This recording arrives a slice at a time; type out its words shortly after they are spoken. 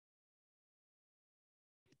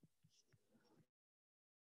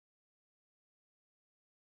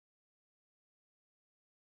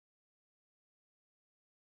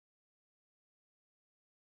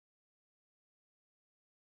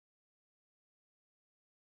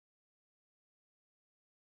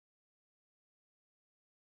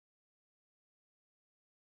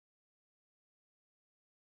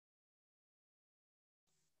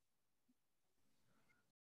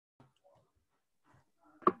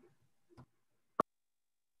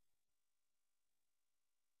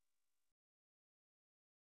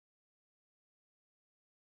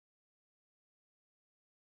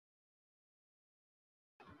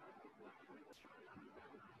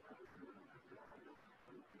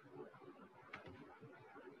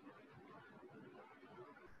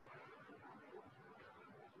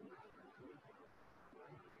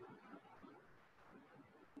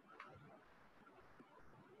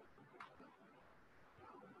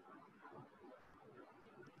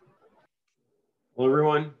Hello,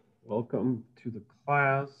 everyone. Welcome to the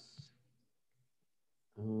class.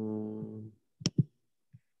 So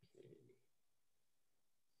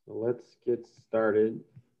let's get started.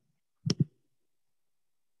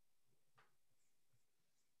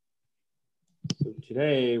 So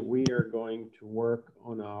today we are going to work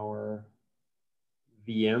on our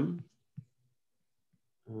VM.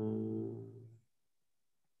 So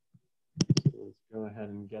let's go ahead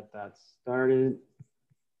and get that started.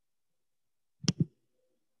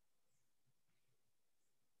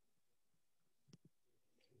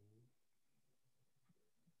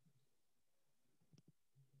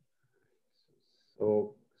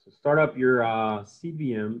 So start up your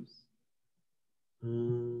CVMs.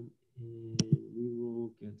 And we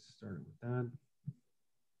will get started with that.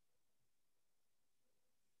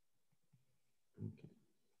 Okay.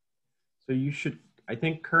 So you should, I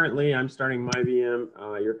think currently I'm starting my VM.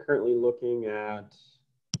 You're currently looking at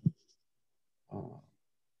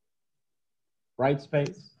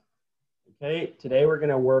Brightspace. Okay, today we're going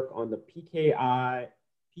to work on the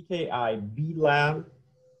PKI-B lab.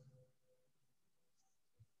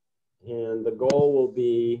 And the goal will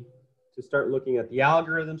be to start looking at the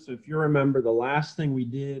algorithm. So if you remember, the last thing we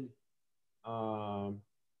did,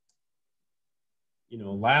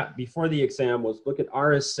 before the exam was look at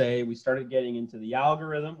RSA. We started getting into the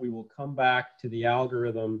algorithm. We will come back to the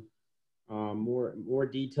algorithm, more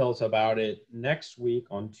details about it next week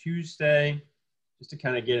on Tuesday, just to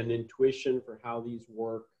kind of get an intuition for how these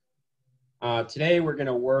work. Today we're going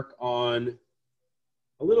to work on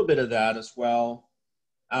a little bit of that as well.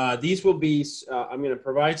 These will be, I'm going to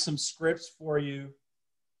provide some scripts for you.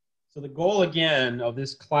 So the goal again of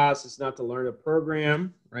this class is not to learn a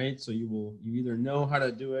program, right? So you either know how to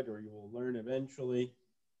do it or you will learn eventually.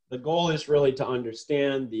 The goal is really to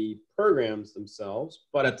understand the programs themselves,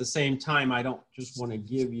 but at the same time, I don't just want to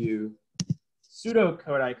give you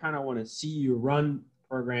pseudocode. I kind of want to see you run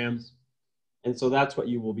programs. And so that's what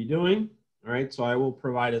you will be doing. All right, so I will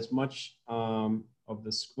provide as much of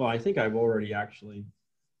this. Well, I think I've already actually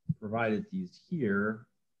provided these here.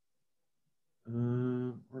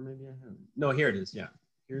 Or maybe I haven't. No, here it is. Yeah.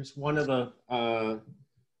 Here's one of the,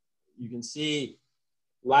 you can see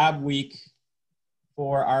lab week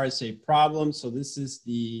for RSA problems. So this is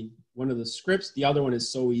one of the scripts. The other one is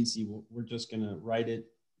so easy. We're just going to write it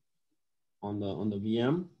on the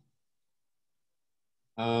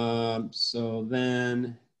VM. So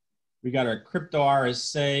then we got our crypto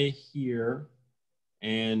RSA here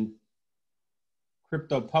and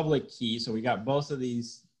crypto public key. So we got both of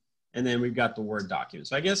these, and then we've got the Word document.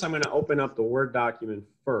 So I guess I'm going to open up the Word document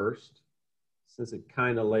first, since it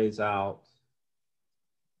kind of lays out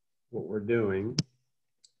what we're doing.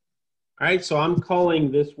 All right, so I'm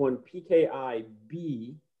calling this one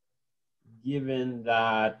PKI-B, given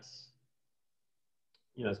that,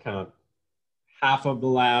 it's kind of half of the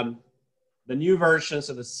lab. The new version,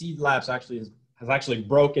 so the seed labs has actually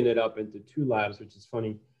broken it up into 2 labs, which is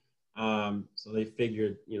funny. So they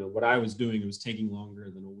figured, what I was doing, it was taking longer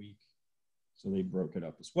than a week. So they broke it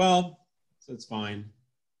up as well. So it's fine.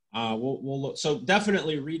 We'll look. So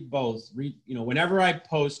definitely read both. Whenever I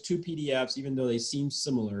post 2 PDFs, even though they seem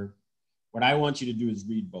similar, what I want you to do is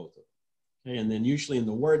read both of them. Okay. And then usually in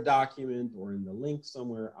the Word document or in the link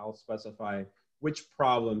somewhere, I'll specify which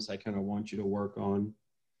problems I kind of want you to work on.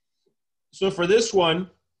 So for this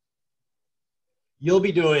one, you'll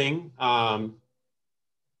be doing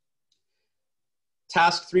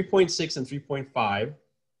task 3.6 and 3.5,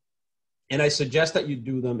 and I suggest that you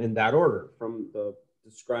do them in that order from the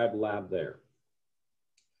described lab there.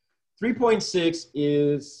 3.6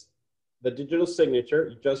 is the digital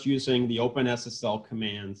signature, just using the OpenSSL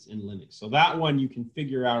commands in Linux. So that one you can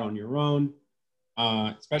figure out on your own,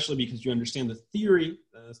 especially because you understand the theory.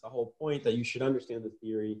 That's the whole point, that you should understand the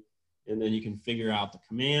theory, and then you can figure out the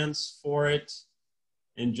commands for it,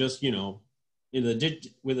 and just,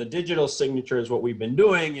 with a digital signature is what we've been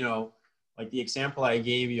doing, like the example I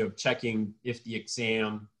gave you of checking if the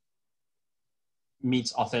exam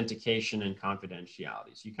meets authentication and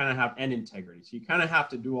confidentiality. So you kind of have, and integrity. So you kind of have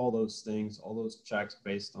to do all those things, all those checks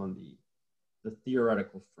based on the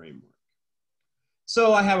theoretical framework.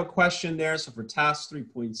 So I have a question there. So for task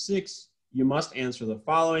 3.6, you must answer the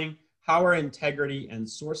following. How are integrity and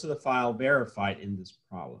source of the file verified in this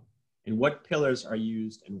problem? And what pillars are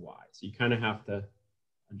used and why? So you kind of have to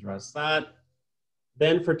address that.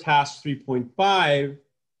 Then for task 3.5,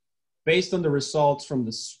 based on the results from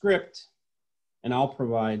the script, and I'll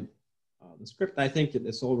provide the script. I think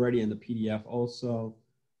it's already in the PDF also.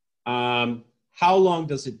 How long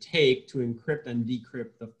does it take to encrypt and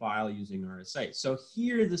decrypt the file using RSA? So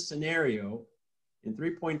here the scenario in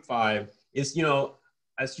 3.5 is, you know,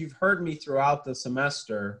 as you've heard me throughout the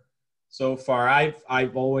semester so far,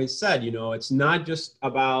 I've always said, you know, it's not just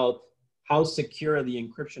about how secure the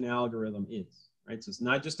encryption algorithm is, right? So it's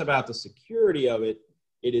not just about the security of it.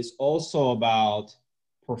 It is also about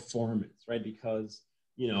performance, right? Because,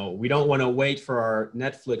 you know, we don't want to wait for our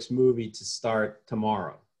Netflix movie to start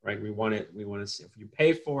tomorrow, right? We want to see, if you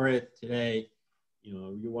pay for it today, you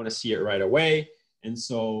know, you want to see it right away. And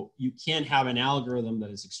so you can't have an algorithm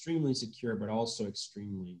that is extremely secure, but also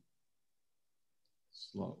extremely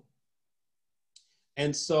slow.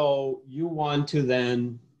 And so you want to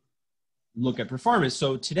then look at performance.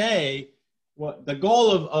 So today, what the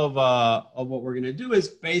goal of what we're going to do is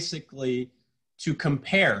basically to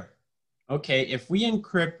compare. Okay, if we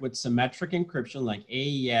encrypt with symmetric encryption like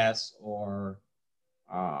AES or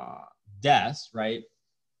DES, right?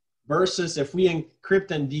 Versus if we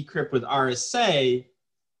encrypt and decrypt with RSA,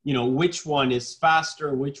 you know, which one is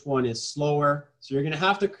faster, which one is slower. So you're going to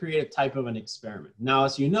have to create a type of an experiment. Now,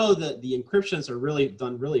 as you know, the encryptions are really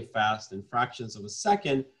done really fast in fractions of a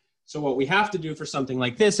second. So what we have to do for something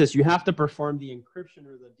like this is you have to perform the encryption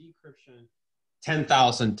or the decryption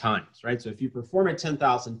 10,000 times, right? So if you perform it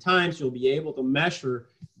 10,000 times, you'll be able to measure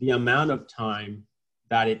the amount of time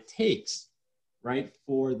that it takes, right?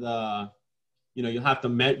 For the, you know,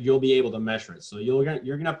 you'll be able to measure it. So you're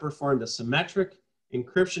gonna perform the symmetric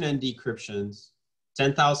encryption and decryptions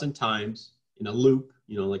 10,000 times in a loop,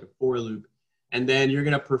 you know, like a for loop. And then you're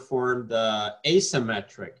going to perform the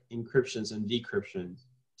asymmetric encryptions and decryptions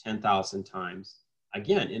 10,000 times,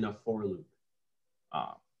 again, in a for loop.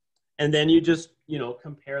 And then you just, you know,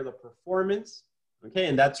 compare the performance. Okay,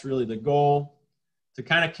 and that's really the goal, to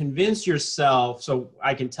kind of convince yourself. So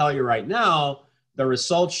I can tell you right now, the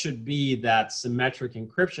result should be that symmetric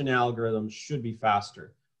encryption algorithms should be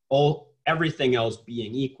faster. Everything else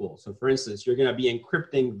being equal. So for instance, you're going to be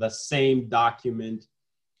encrypting the same document.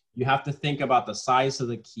 You have to think about the size of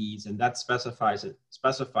the keys, and that's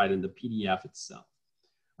specified in the PDF itself.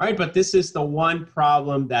 All right, but this is the one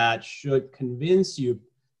problem that should convince you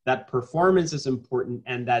that performance is important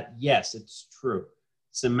and that, yes, it's true.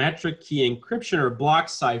 Symmetric key encryption or block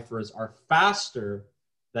ciphers are faster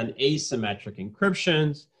than asymmetric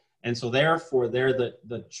encryptions. And so therefore, they're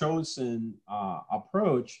the chosen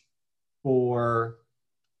approach for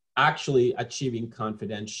actually achieving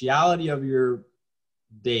confidentiality of your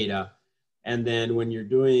data. And then when you're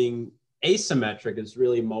doing asymmetric, it's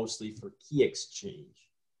really mostly for key exchange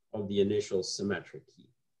of the initial symmetric key.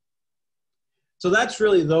 So that's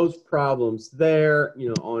really those problems there, you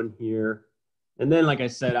know, on here. And then, like I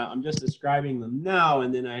said, I'm just describing them now,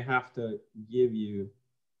 and then I have to give you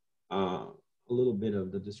a little bit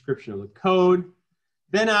of the description of the code.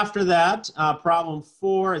 Then after that, problem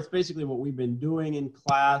 4, it's basically what we've been doing in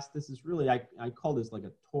class. This is really, I call this like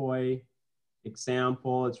a toy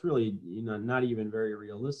example. It's really, you know, not even very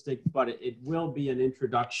realistic, but it will be an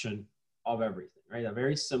introduction of everything, right? A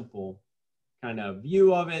very simple kind of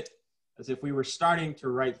view of it, as if we were starting to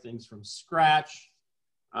write things from scratch.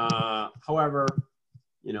 However,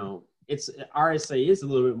 you know, RSA is a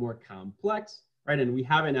little bit more complex, right? And we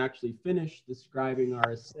haven't actually finished describing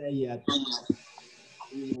RSA yet.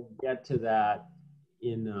 We will get to that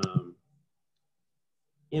in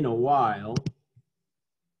a while.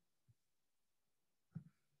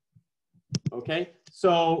 Okay,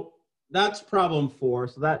 so that's problem 4.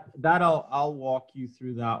 So that I'll walk you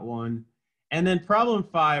through that one. And then problem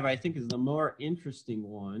 5, I think, is the more interesting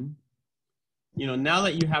one. You know, now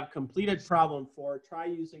that you have completed problem 4, try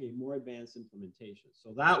using a more advanced implementation.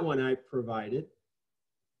 So that one I provided.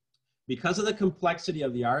 Because of the complexity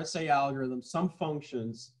of the RSA algorithm, some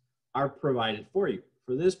functions are provided for you.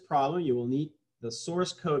 For this problem, you will need the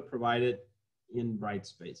source code provided in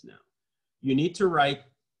Brightspace now. You need to write,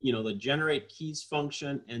 you know, the generate keys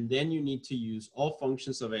function, and then you need to use all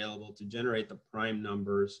functions available to generate the prime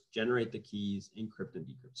numbers, generate the keys, encrypt and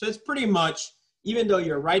decrypt. So it's pretty much, even though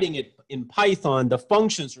you're writing it in Python, the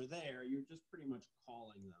functions are there, you're just pretty much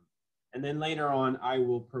calling them. And then later on, I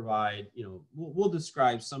will provide, you know, we'll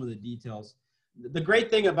describe some of the details. The great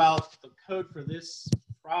thing about the code for this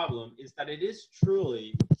problem is that it is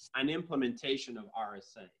truly an implementation of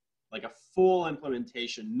RSA, like a full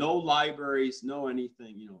implementation, no libraries, no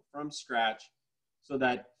anything, you know, from scratch, so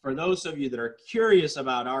that for those of you that are curious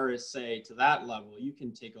about RSA to that level, you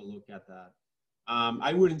can take a look at that.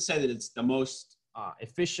 I wouldn't say that it's the most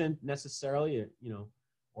efficient necessarily, you know,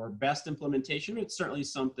 or best implementation. It's certainly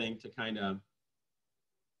something to kind of,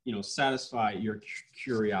 you know, satisfy your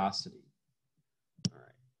curiosity. All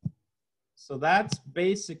right. So that's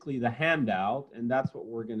basically the handout, and that's what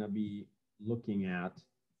we're going to be looking at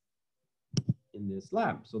in in this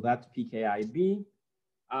lab. So that's PKIB.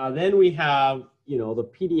 Then we have, you know, the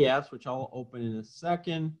PDFs, which I'll open in a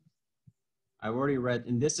second. I've already read,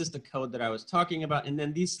 and this is the code that I was talking about. And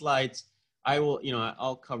then these slides, I will, you know,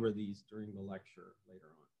 I'll cover these during the lecture later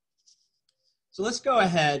on. So let's go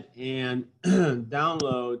ahead and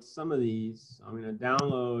download some of these. I'm going to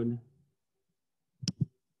download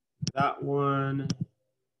that one,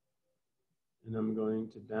 and I'm going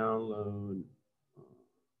to download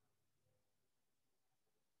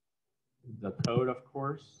the code, of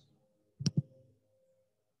course.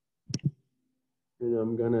 And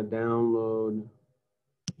I'm going to download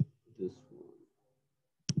this one.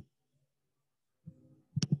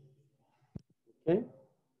 Okay.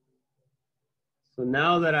 So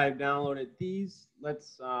now that I've downloaded these,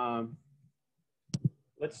 let's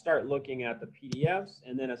start looking at the PDFs.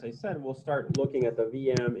 And then, as I said, we'll start looking at the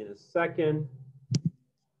VM in a second.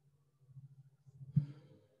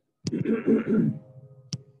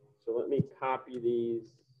 So let me copy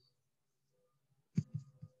these.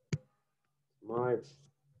 My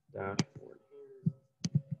dashboard here.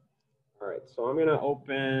 All right, so I'm going to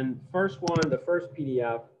open first one, the first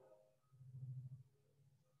PDF.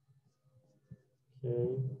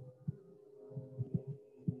 Okay.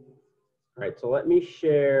 All right, so let me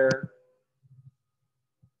share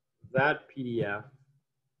that PDF.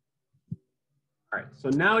 All right, so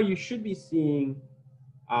now you should be seeing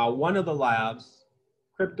one of the labs,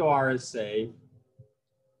 Crypto RSA.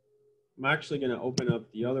 I'm actually going to open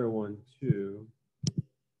up the other one too.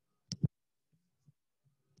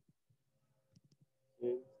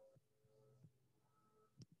 Okay.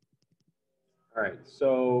 All right,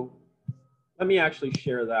 so let me actually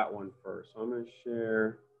share that one first. So I'm going to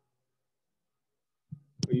share.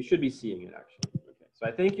 Well, you should be seeing it actually. Okay, so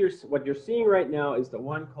I think what you're seeing right now is the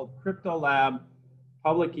one called Crypto Lab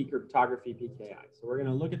Public Key Cryptography PKI. So we're going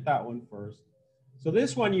to look at that one first. So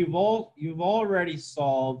this one you've already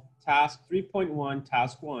solved task 3.1,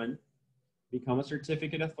 task 1, become a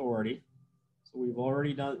certificate authority. So we've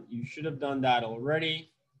already done, you should have done that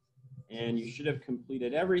already, and you should have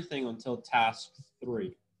completed everything until task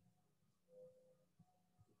 3.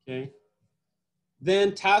 Okay.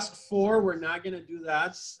 Then task 4, we're not going to do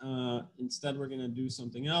that. Instead, we're going to do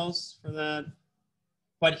something else for that.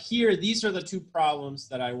 But here, these are the two problems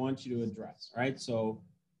that I want you to address, right? So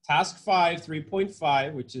task 5,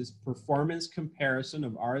 3.5, which is performance comparison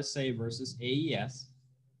of RSA versus AES.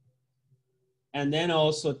 And then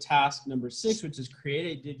also task number 6, which is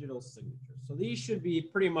create a digital signature. So these should be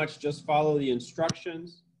pretty much just follow the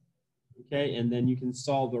instructions, okay? And then you can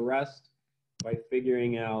solve the rest by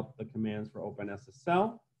figuring out the commands for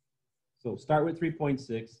OpenSSL. So start with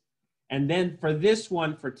 3.6. And then for this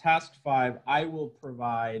one, for task 5, I will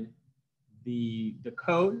provide the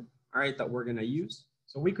code, all right, that we're going to use.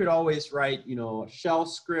 So we could always write, you know, a shell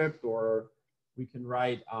script, or we can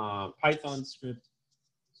write Python script.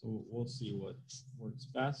 So we'll see what works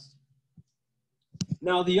best.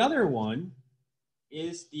 Now the other one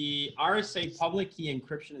is the RSA public key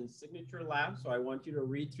encryption and signature lab. So I want you to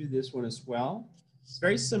read through this one as well. It's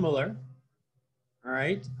very similar, all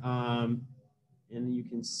right? And you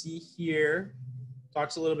can see here,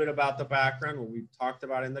 talks a little bit about the background, what we've talked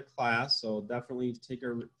about in the class. So definitely take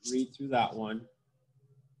a read through that one.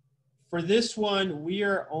 For this one, we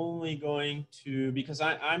are only going to, because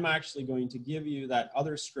I'm actually going to give you that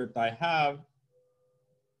other script I have.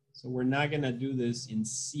 So we're not going to do this in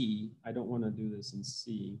C. I don't want to do this in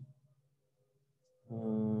C.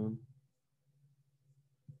 Yeah,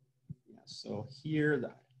 so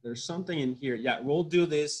here, there's something in here. Yeah, we'll do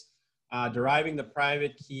this, deriving the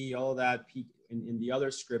private key, all that in the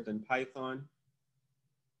other script in Python.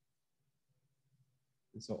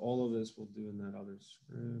 And so all of this we'll do in that other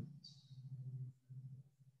script.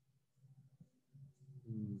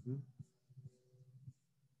 Mm-hmm.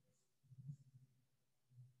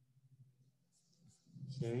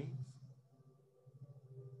 Okay.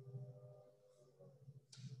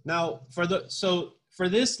 Now for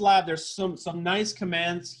this lab, there's some nice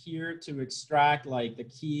commands here to extract like the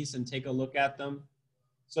keys and take a look at them.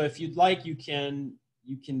 So if you'd like, you can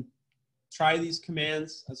try these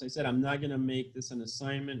commands. As I said, I'm not going to make this an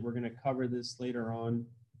assignment. We're going to cover this later on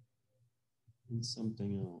in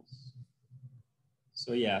something else.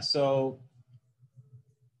 So yeah, so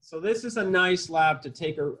this is a nice lab to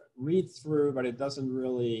take a read through, but it doesn't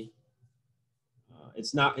really,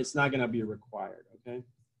 it's not going to be required, okay?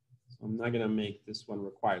 So I'm not going to make this one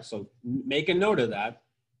required. So make a note of that,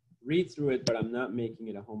 read through it, but I'm not making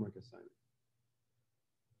it a homework assignment.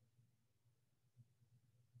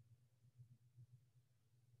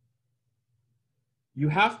 you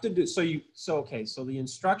have to do, okay, so the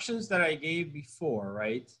instructions that I gave before,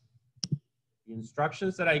 right? The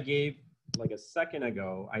instructions that I gave like a second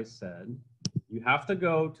ago, I said, you have to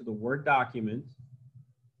go to the Word document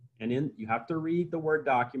and you have to read the Word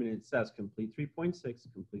document. It says complete 3.6,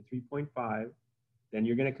 complete 3.5. Then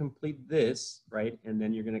you're going to complete this, right? And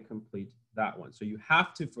then you're going to complete that one. So you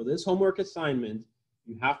have to, for this homework assignment,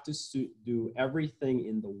 you have to do everything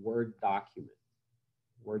in the Word document.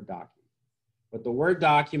 Word document. But the Word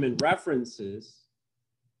document references,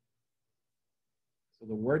 so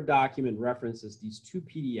the Word document references these two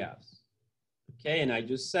PDFs. Okay, and I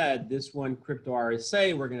just said this one, crypto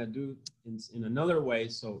RSA, we're going to do in another way.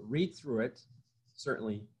 So read through it,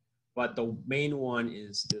 certainly. But the main one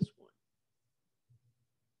is this one.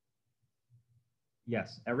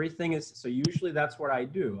 Yes, everything is, so usually that's what I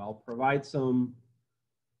do. I'll provide some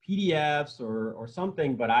PDFs or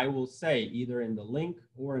something, but I will say either in the link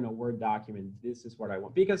or in a Word document, this is what I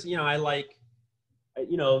want. Because, you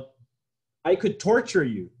know, I could torture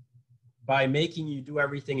you by making you do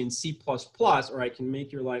everything in C++, or I can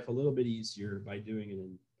make your life a little bit easier by doing it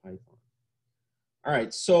in Python. All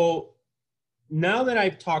right, so now that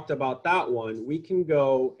I've talked about that one, we can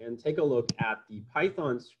go and take a look at the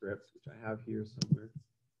Python script, which I have here somewhere.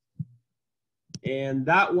 And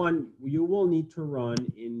that one you will need to run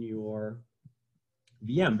in your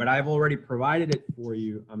VM, but I've already provided it for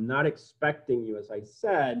you. I'm not expecting you, as I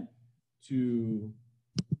said, to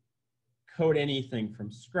code anything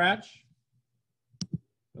from scratch.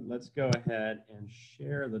 But let's go ahead and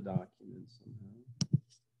share the document somehow.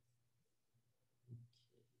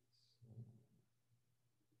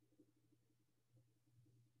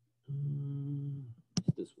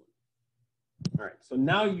 This one. All right, so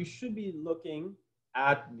now you should be looking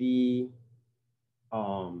at the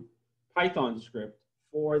Python script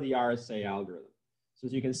for the RSA algorithm. So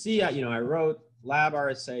as you can see, I wrote lab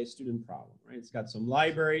RSA student problem, right? It's got some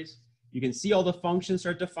libraries. You can see all the functions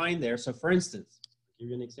are defined there. So for instance, I'll give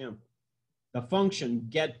you an example. The function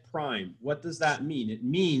get prime, what does that mean? It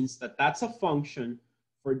means that that's a function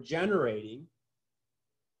for generating,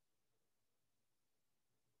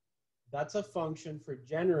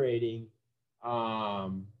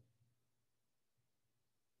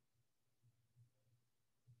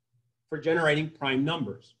 prime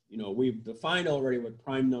numbers. You know, we've defined already what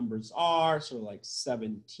prime numbers are, so like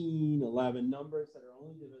 17, 11 numbers that are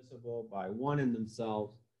only divisible by 1 in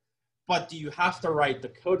themselves. But do you have to write the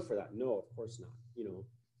code for that? No, of course not. You know,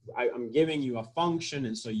 I'm giving you a function,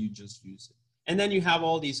 and so you just use it. And then you have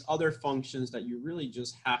all these other functions that you really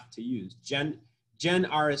just have to use. Gen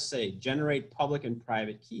RSA, generate public and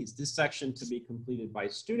private keys. This section to be completed by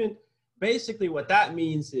student. Basically what that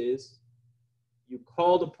means is you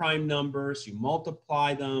call the prime numbers, you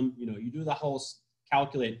multiply them, you know, you do the whole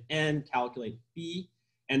calculate n, calculate b,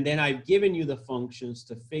 and then I've given you the functions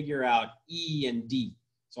to figure out e and d.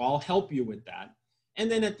 So I'll help you with that.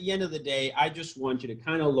 And then at the end of the day, I just want you to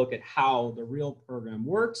kind of look at how the real program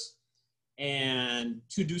works and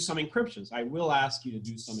to do some encryptions. I will ask you to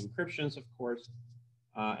do some encryptions, of course,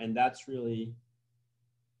 and that's really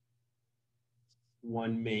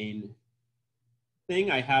one main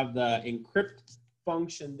thing. I have the encrypt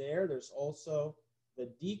function there. There's also the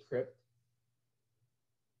decrypt.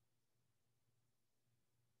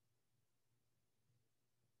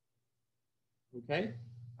 Okay.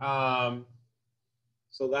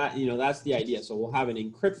 So that, you know, that's the idea. So we'll have an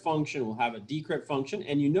encrypt function, we'll have a decrypt function,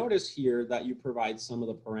 and you notice here that you provide some of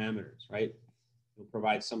the parameters, right? You'll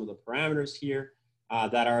provide some of the parameters here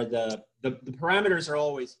that are the parameters are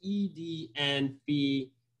always E, D, N,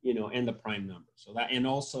 Phi, you know, and the prime number. So that, and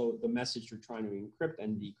also the message you're trying to encrypt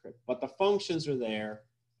and decrypt. But the functions are there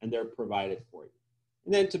and they're provided for you.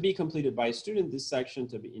 And then to be completed by a student, this section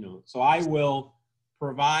to be, you know, so I will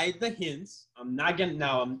provide the hints. I'm not gonna,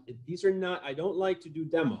 now, these are not, I don't like to do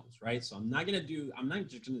demos, right? So I'm not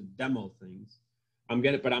just gonna demo things. I'm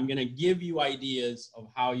gonna give you ideas of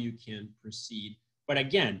how you can proceed. But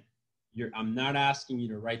again, I'm not asking you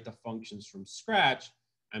to write the functions from scratch.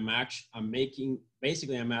 I'm asking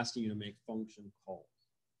you to make function calls.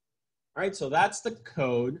 All right, so that's the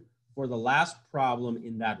code for the last problem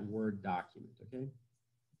in that Word document, okay?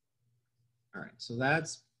 All right, so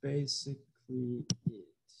that's basically it.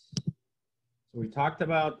 So we talked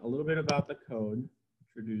about a little bit about the code,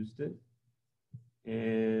 introduced it,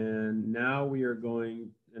 and now we are going,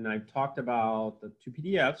 and I've talked about the two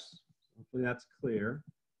PDFs. Hopefully that's clear.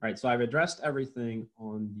 All right, so I've addressed everything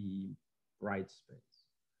on the bright space.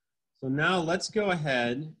 So now let's go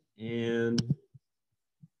ahead and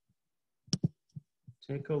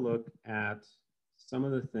take a look at some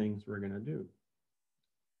of the things we're going to do.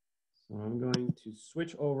 So I'm going to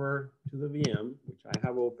switch over to the VM, which I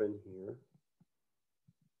have open here.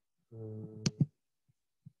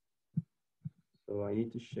 So I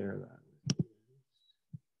need to share that.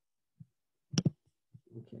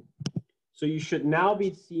 Okay. So you should now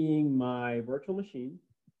be seeing my virtual machine.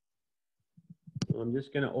 So I'm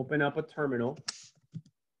just going to open up a terminal.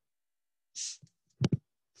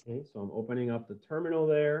 Okay, so I'm opening up the terminal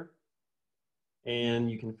there.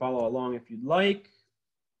 And you can follow along if you'd like.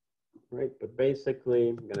 Right, but basically,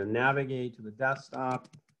 I'm going to navigate to the desktop.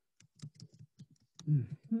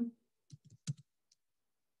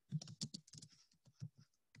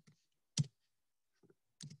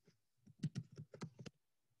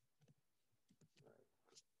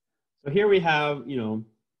 So here we have,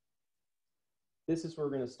 this is where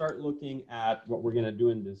we're going to start looking at what we're going to do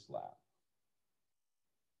in this lab.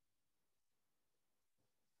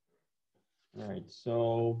 All right,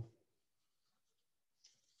 so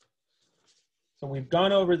we've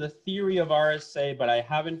gone over the theory of RSA, but I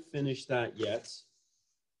haven't finished that yet.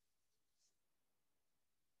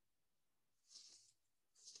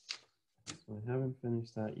 So I haven't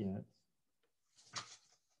finished that yet.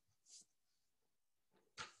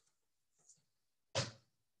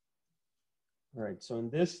 All right, so in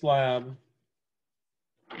this lab,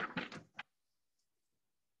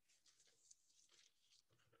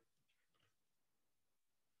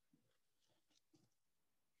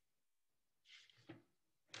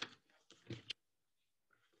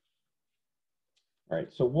 all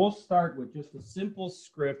right, so we'll start with just a simple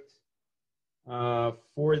script for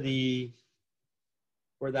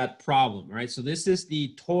that problem, right? So this is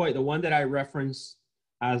the toy, the one that I referenced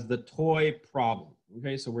as the toy problem.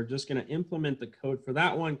 Okay, so we're just going to implement the code for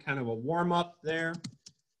that one, kind of a warm up there.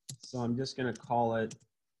 So I'm just going to call it,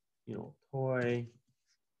 toy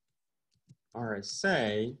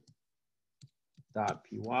RSA.py.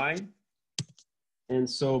 And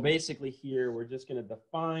so basically here, we're just going to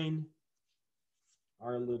define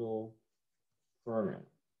our little program.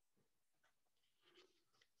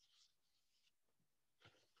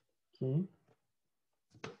 Okay.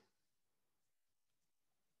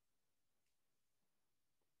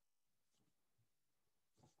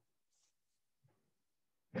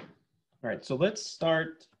 All right, so let's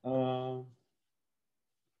start doing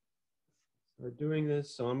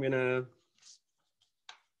this. So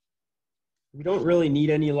we don't really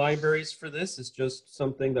need any libraries for this. It's just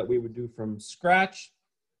something that we would do from scratch.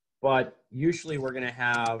 But usually we're going to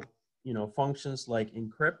have, functions like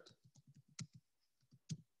encrypt.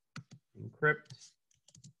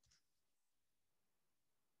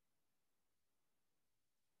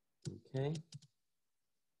 Okay.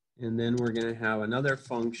 And then we're going to have another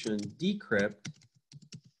function, decrypt.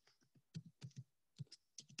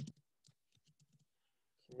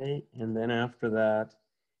 Okay. And then after that,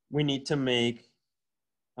 we need to make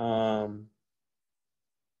our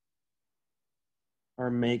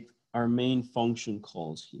main function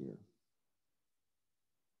calls here.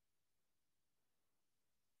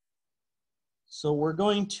 So we're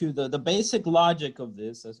going to, the basic logic of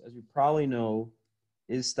this, as you probably know,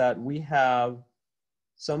 is that we have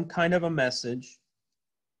some kind of a message,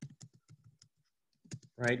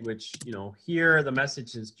 right? Which, here the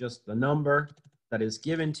message is just the number that is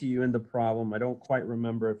given to you in the problem. I don't quite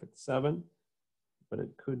remember if it's 7, but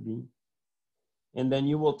it could be. And then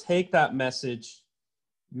you will take that message,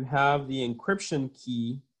 you have the encryption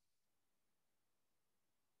key,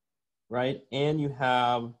 right? And you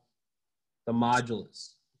have the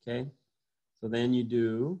modulus, okay? So then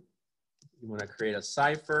you want to create a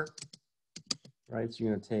cipher, right? So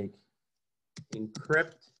you're going to take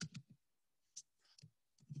encrypt,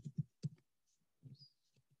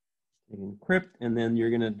 and then you're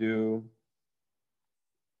going to do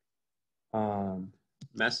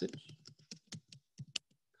message,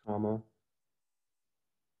 comma,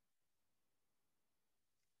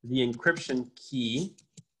 the encryption key,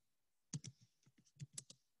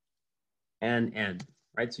 and n,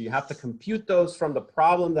 right? So you have to compute those from the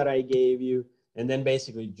problem that I gave you, and then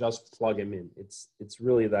basically just plug them in. It's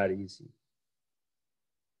really that easy.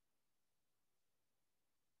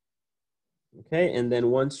 Okay, and then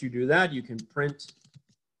once you do that, you can print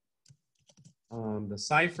the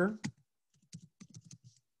cipher.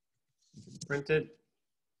 You can print it.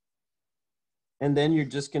 And then you're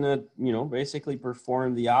just gonna, basically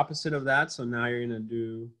perform the opposite of that. So now you're gonna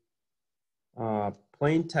do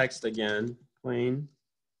plain text again, plain,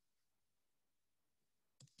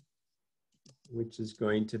 which is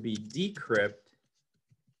going to be decrypt.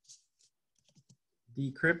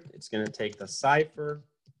 It's gonna take the cipher.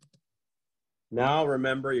 Now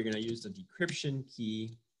remember, you're gonna use the decryption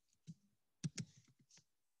key.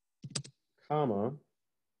 comma,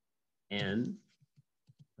 n,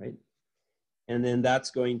 right? And then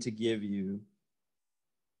that's going to give you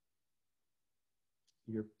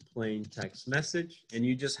your plain text message. And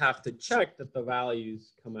you just have to check that the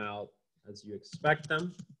values come out as you expect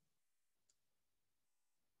them.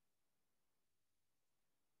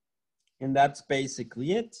 And that's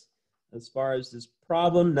basically it as far as this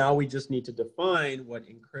problem. Now we just need to define what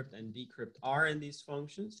encrypt and decrypt are in these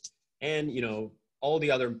functions. And, you know, all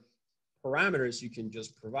the other parameters you can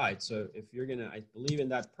just provide. So if you're gonna, I believe in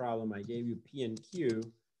that problem, I gave you P and Q.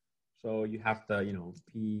 So you have to, you know,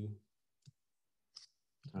 P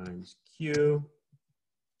times Q,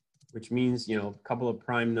 which means, you know, a couple of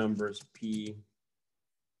prime numbers, P,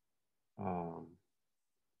 you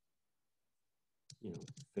know,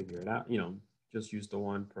 figure it out, you know, just use the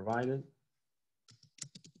one provided,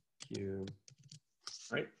 Q,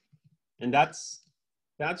 right? And that's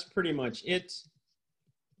pretty much it.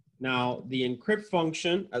 Now, the encrypt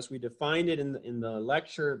function, as we defined it in the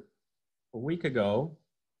lecture a week ago,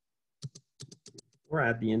 we're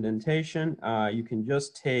at the indentation. You can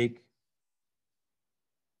just take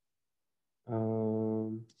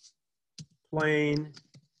plain,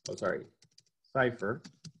 oh, sorry, cipher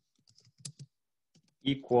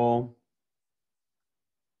equal,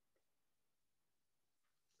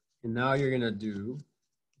 and now you're gonna do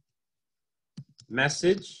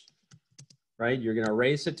message, right? You're gonna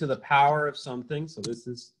raise it to the power of something. So this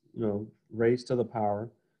is, you know, raised to the power.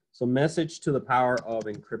 So message to the power of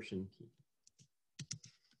encryption key.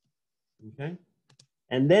 Okay.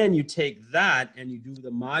 And then you take that and you do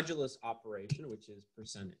the modulus operation, which is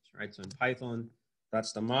percentage, right? So in Python,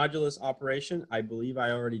 that's the modulus operation. I believe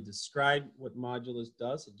I already described what modulus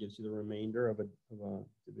does. It gives you the remainder of a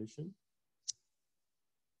division.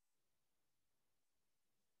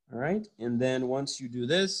 All right. And then once you do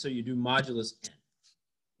this, so you do modulus n.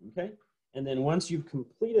 Okay. And then once you've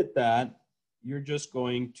completed that, you're just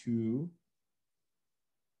going to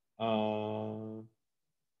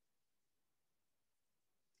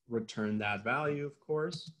return that value, of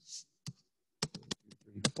course.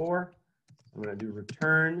 1, 2, 3, 4. I'm going to do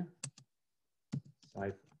return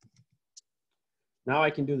cipher. Now I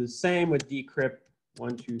can do the same with decrypt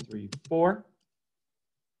 1, 2, 3, 4.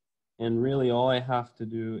 And really all I have to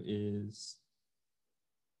do is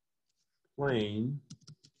plain.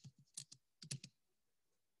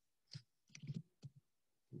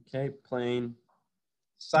 Okay, plain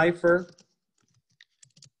cipher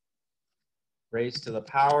raised to the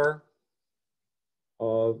power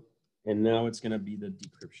of, and now it's going to be the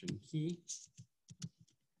decryption key.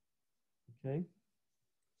 Okay.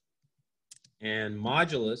 And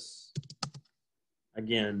modulus,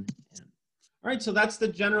 again, n. All right, so that's the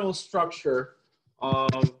general structure of,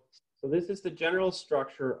 so this is the general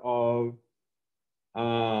structure of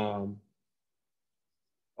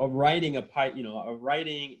writing a pipe, you know, of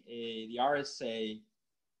writing the RSA,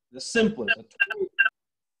 the simplest,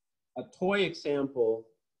 a toy example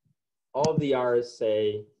of the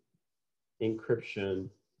RSA encryption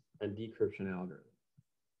and decryption algorithm.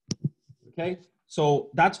 Okay,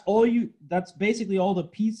 so that's basically all the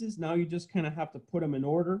pieces. Now you just kind of have to put them in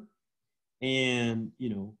order, and, you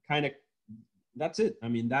know, kind of, that's it. I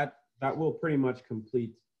mean, that will pretty much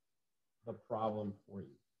complete the problem for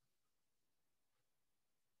you.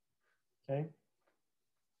 Okay.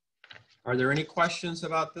 Are there any questions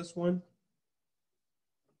about this one?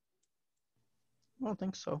 I don't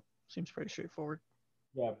think so. Seems pretty straightforward.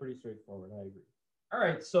 Yeah, pretty straightforward. I agree. All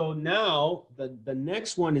right, so now the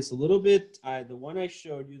next one is a little bit, the one I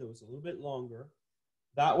showed you that was a little bit longer.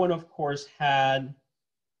 That one, of course, had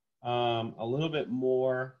a little bit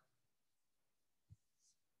more,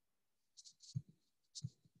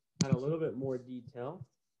 detail.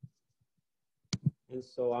 And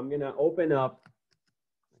so I'm going to open up,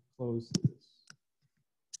 close this.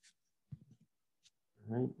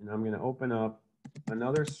 All right, and I'm going to open up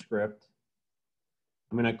another script.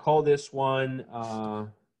 I'm going to call this one,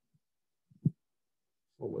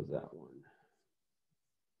 what was that one?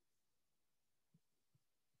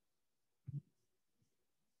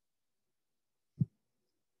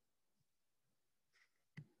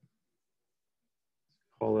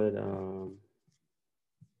 Call it,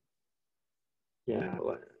 yeah,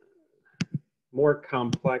 more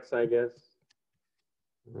complex, I guess.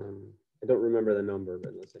 I don't remember the number,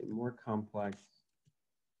 but let's say more complex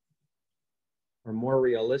or more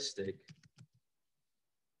realistic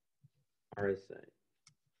RSA.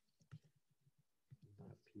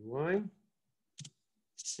 .py.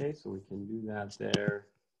 Okay, so we can do that there.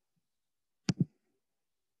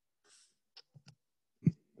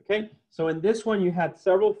 Okay, so in this one, you had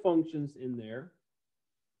several functions in there.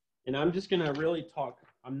 And I'm just going to really talk.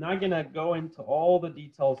 I'm not going to go into all the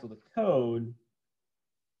details of the code,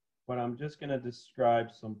 but I'm just going to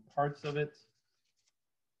describe some parts of it.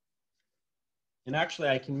 And actually,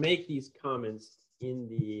 I can make these comments in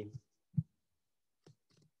the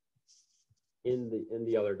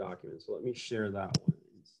other document. So let me share that one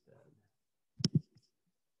instead.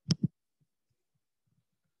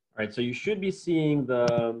 All right, so you should be seeing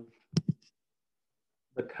the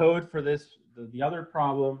code for this, the other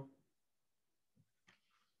problem.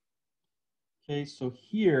 Okay, so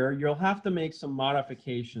here you'll have to make some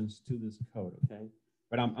modifications to this code, okay?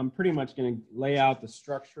 But I'm pretty much going to lay out the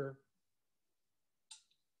structure.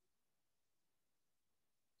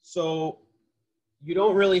 So you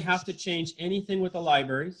don't really have to change anything with the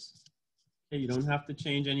libraries. Okay, you don't have to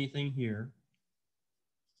change anything here.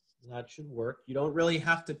 That should work. You don't really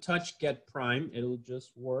have to touch get prime. It'll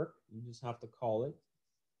just work. You just have to call it.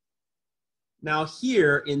 Now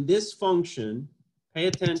here in this function, pay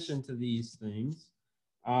attention to these things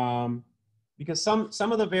because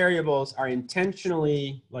some of the variables are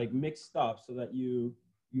intentionally like mixed up so that you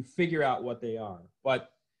figure out what they are.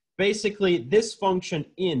 But basically this function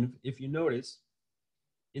inv, if you notice,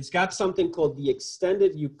 it's got something called the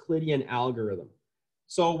extended Euclidean algorithm.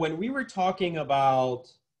 So when we were talking about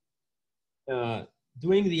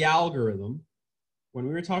doing the algorithm, when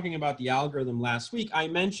we were talking about the algorithm last week, I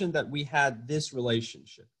mentioned that we had this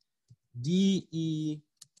relationship. dE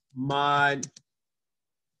mod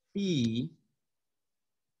phi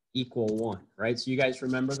equal 1, right? So you guys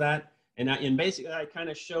remember that? And basically I kind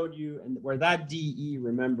of showed you, and where that dE,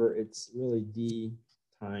 remember, it's really d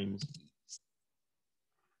times e.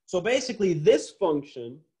 So basically this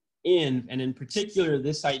function and in particular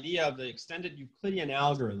this idea of the extended Euclidean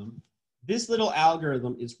algorithm, this little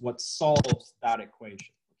algorithm is what solves that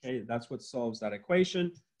equation. Okay, that's what solves that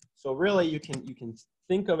equation. So really you can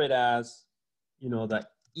think of it as, you know, the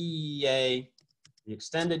EEA, the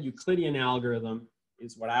extended Euclidean algorithm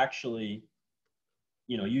is what actually,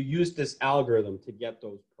 you know, you use this algorithm to get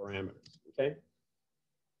those parameters, okay?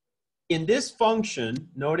 In this function,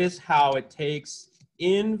 notice how it takes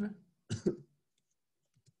inv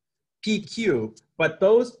PQ, but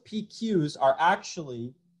those PQs are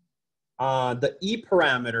actually the E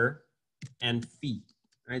parameter and phi,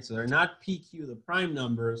 right? So they're not PQ, the prime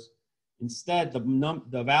numbers. Instead,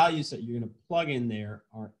 the values that you're going to plug in there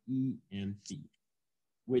are E and phi,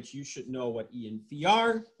 which you should know what E and phi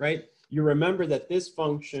are, right? You remember that this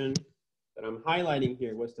function that I'm highlighting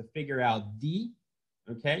here was to figure out D,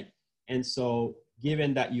 okay? And so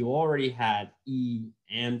given that you already had E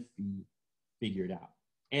and phi figured out,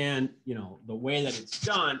 and you know, the way that it's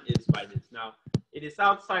done is by this. Now, it is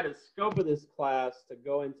outside of the scope of this class to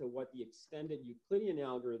go into what the extended Euclidean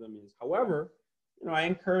algorithm is. However, you know, I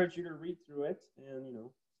encourage you to read through it, and you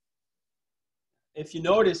know, if you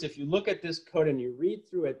notice, if you look at this code and you read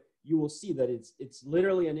through it, you will see that it's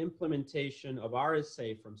literally an implementation of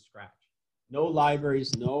RSA from scratch. No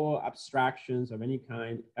libraries, no abstractions of any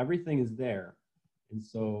kind. Everything is there. And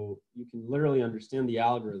so you can literally understand the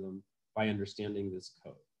algorithm by understanding this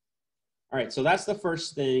code. All right, so that's the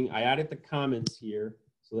first thing. I added the comments here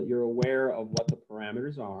so that you're aware of what the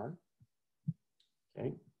parameters are.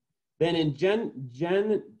 Okay. Then in Gen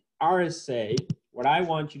RSA, what I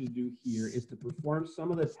want you to do here is to perform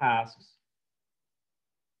some of the tasks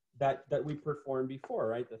that we performed before,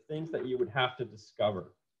 right? The things that you would have to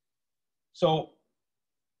discover. So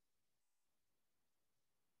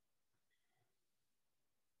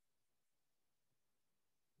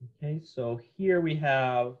okay, so here we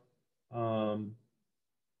have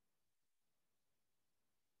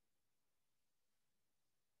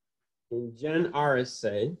in Gen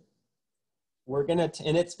RSA, we're gonna,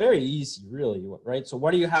 and it's very easy, really, right? So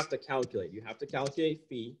what do you have to calculate? You have to calculate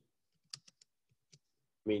phi.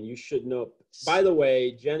 I mean, you should know. By the way,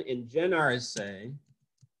 in Gen RSA,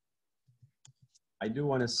 I do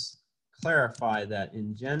want to clarify that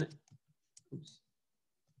in Gen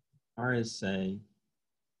RSA,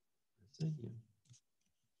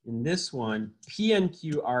 in this one, P and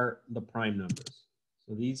Q are the prime numbers.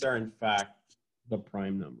 So these are, in fact, the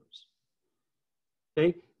prime numbers.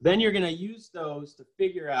 Okay, then you're going to use those to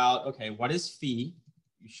figure out, okay, what is phi?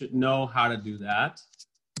 You should know how to do that.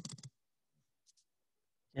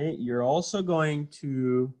 Okay, you're also going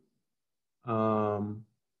to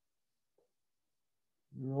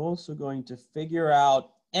figure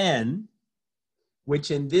out n,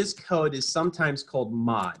 which in this code is sometimes called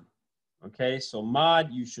mod. Okay, so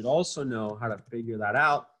mod, you should also know how to figure that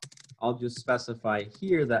out. I'll just specify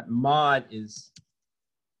here that mod is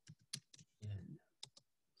n.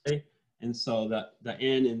 Okay, and so the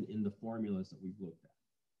n in the formulas that we've looked at.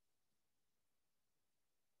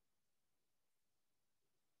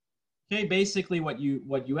 Okay, basically what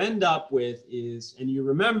you end up with is, and you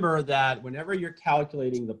remember that whenever you're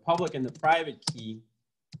calculating the public and the private key,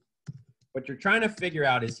 what you're trying to figure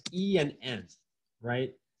out is E and N,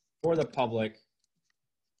 right? For the public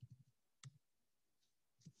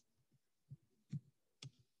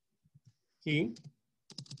key.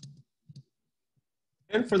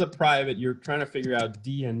 And for the private, you're trying to figure out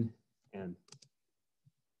D and N.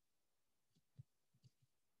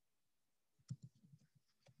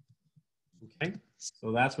 Okay,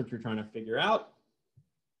 so that's what you're trying to figure out.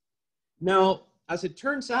 Now, as it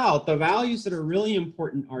turns out, the values that are really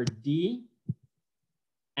important are D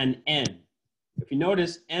and N. If you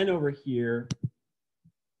notice, N over here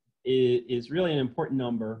is really an important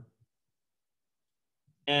number.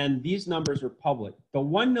 And these numbers are public. The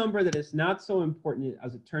one number that is not so important,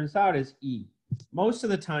 as it turns out, is E. Most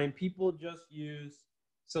of the time, people just use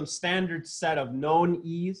some standard set of known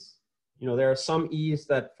E's. You know, there are some E's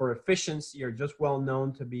that for efficiency are just well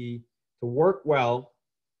known to work well.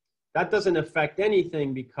 That doesn't affect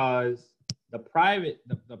anything because the private,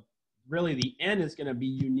 really the N is going to be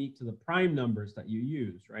unique to the prime numbers that you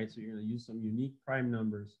use, right? So you're going to use some unique prime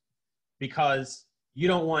numbers because you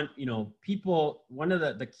don't want, you know, people, one of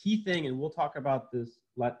the key thing, and we'll talk about this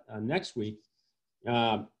next week,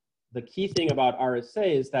 the key thing about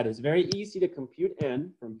RSA is that it's very easy to compute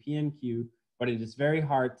N from P and Q, but it is very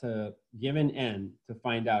hard to, given N, to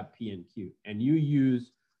find out P and Q. And you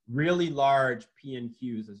use really large P and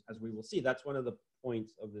Qs, as we will see. That's one of the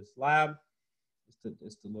points of this lab,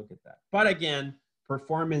 is to look at that. But again,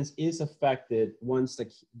 performance is affected once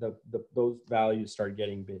those values start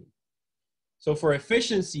getting big. So for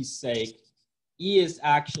efficiency's sake, E is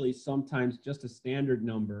actually sometimes just a standard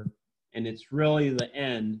number, and it's really the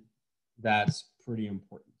N that's pretty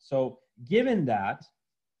important. So given that,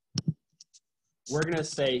 we're going to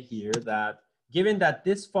say here that given that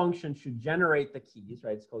this function should generate the keys,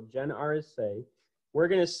 right? It's called gen RSA. We're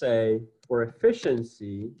going to say for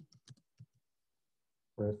efficiency,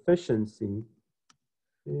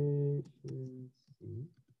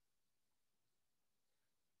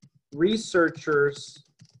 researchers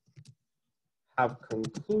have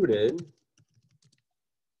concluded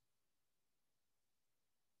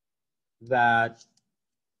that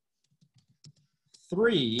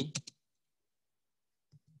 3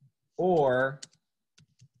 or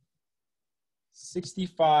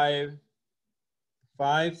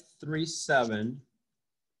 65537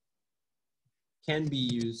 can be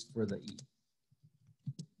used for the E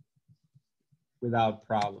without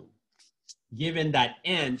problem. Given that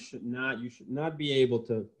N you should not be able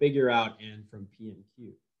to figure out N from P and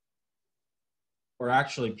Q, or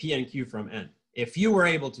actually P and Q from N. If you were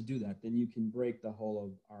able to do that, then you can break the whole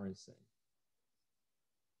of RSA.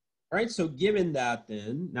 All right, so given that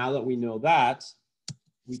then, now that we know that,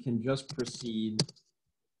 we can just proceed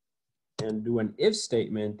and do an if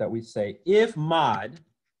statement that we say if mod,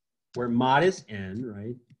 where mod is N,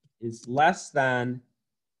 right, is less than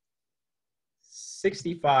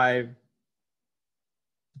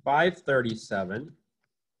 65537,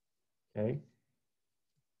 okay,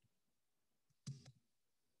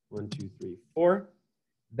 1, 2, 3, 4.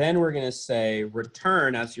 Then we're going to say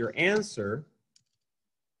return as your answer,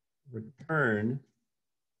 return,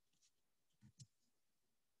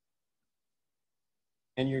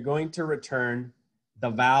 and you're going to return the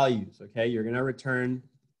values, okay? You're going to return,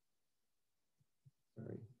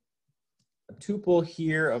 a tuple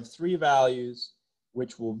here of 3 values,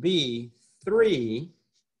 which will be 3,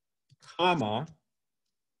 comma,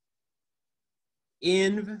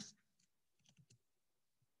 inv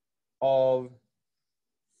of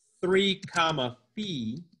 3, comma,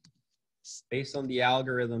 phi, based on the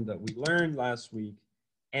algorithm that we learned last week,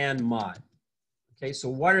 and mod. Okay, so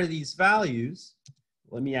what are these values?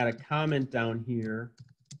 Let me add a comment down here,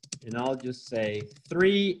 and I'll just say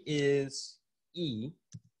 3 is E.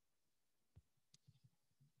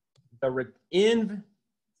 The inv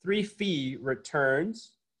 3 phi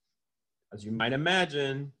returns, as you might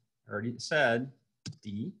imagine, I already said,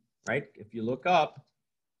 D, right? If you look up,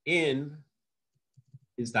 inv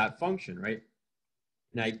is that function, right?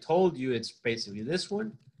 And I told you it's basically this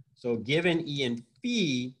one. So given E and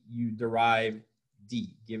phi, you derive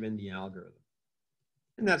D, given the algorithm.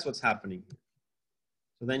 And that's what's happening here.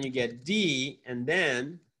 So then you get D, and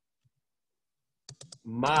then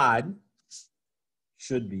mod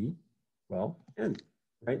should be, well, N,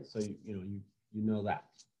 right? So you know that.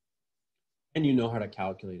 And you know how to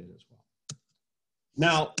calculate it as well.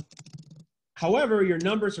 Now, however, your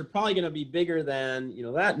numbers are probably going to be bigger than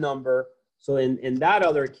that number. So in that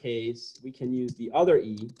other case, we can use the other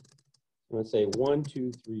E. I'm going to say 1,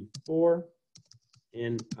 2, 3, 4.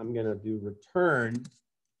 and I'm going to do return.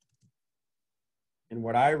 And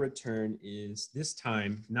what I return is this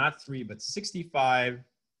time, not 3, but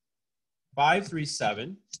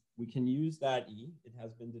 65,537. We can use that E. It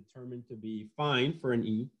has been determined to be fine for an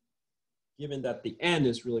E, given that the N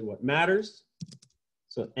is really what matters.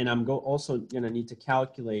 So, and I'm also going to need to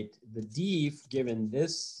calculate the D given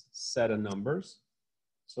this set of numbers.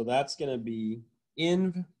 So that's going to be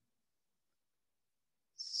inv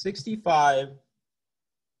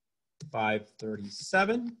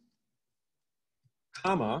 65,537,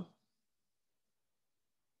 comma,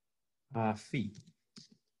 phi,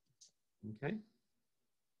 okay,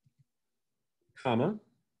 comma,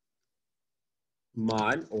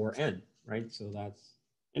 mod or n, right? So that's,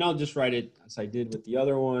 and I'll just write it as I did with the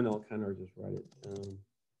other one. I'll kind of just write it down.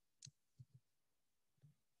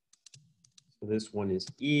 So this one is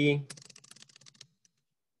E,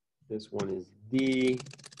 this one is D,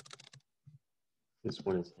 this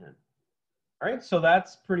one is N. All right, so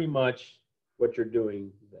that's pretty much what you're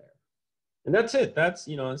doing there. And that's it. That's,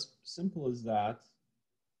 you know, as simple as that.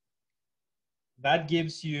 That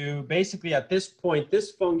gives you, basically at this point,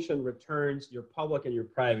 this function returns your public and your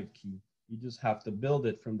private key. You just have to build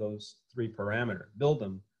it from those 3 parameters, build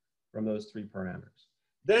them from those 3 parameters.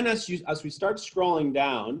 Then as we start scrolling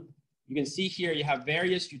down, you can see here you have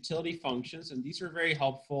various utility functions, and these are very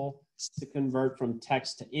helpful to convert from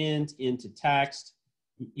text to int to text,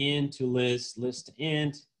 int to list, list to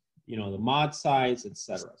int, you know, the mod size,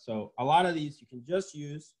 etc. So a lot of these you can just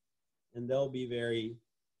use, and they'll be very,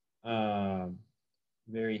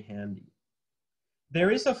 very handy.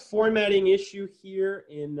 There is a formatting issue here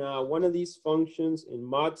in one of these functions in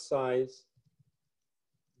mod size.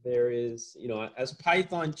 There is, you know, as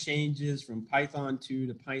Python changes from Python 2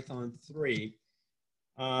 to Python 3,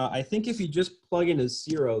 I think if you just plug in a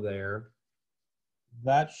 0 there,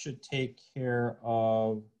 that should take care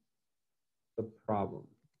of the problem.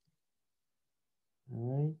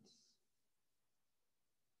 All right.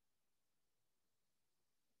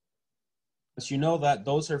 As you know that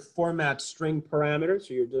those are format string parameters,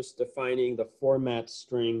 so you're just defining the format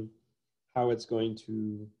string, how it's going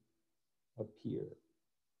to appear.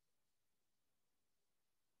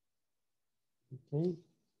 Okay.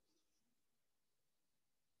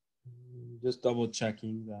 Just double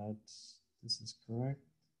checking that this is correct.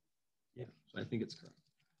 Yeah, so I think it's correct.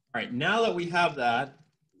 All right, now that we have that,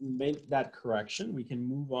 make that correction, we can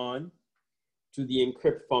move on to the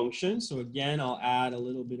encrypt function. So again, I'll add a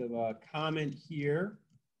little bit of a comment here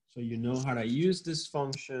so you know how to use this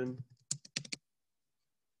function.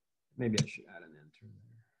 Maybe I should add an enter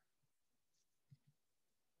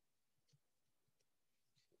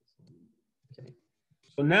there. Okay.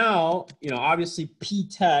 So now, you know, obviously p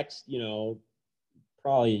text, you know,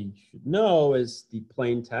 probably should know is the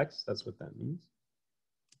plain text. That's what that means.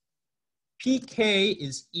 PK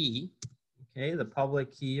is E. Okay, the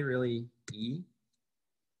public key really E.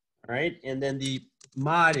 All right, and then the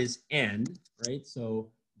mod is N, right? So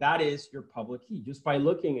that is your public key. Just by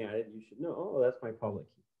looking at it, you should know, oh, that's my public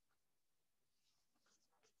key.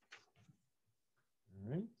 All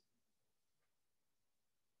right.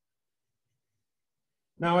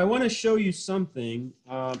 Now I want to show you something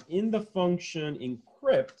in the function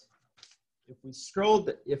encrypt. If we scroll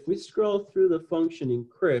through the function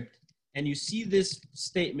encrypt, and you see this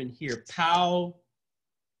statement here, POW,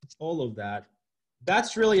 all of that,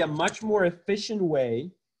 that's really a much more efficient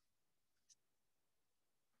way.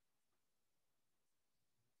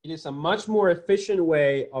 It is a much more efficient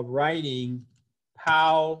way of writing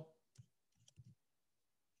POW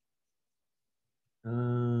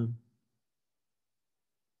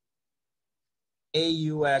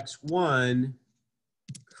AUX1,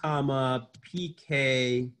 comma,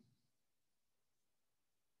 PK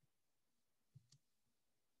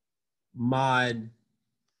mod,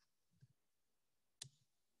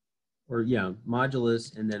 or yeah,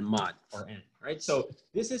 modulus and then mod or n, right? So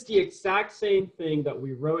this is the exact same thing that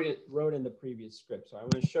we wrote in the previous script. So I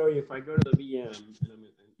want to show you if I go to the VM, and I'm going to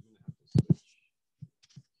have to switch here.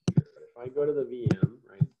 But if I go to the VM,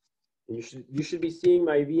 right, and you should be seeing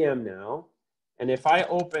my VM now. And if I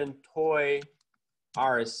open toy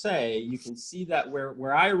RSA, you can see that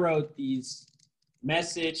where I wrote these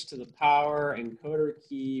message to the power encoder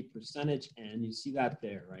key %n, you see that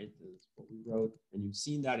there, right? That's what we wrote, and you've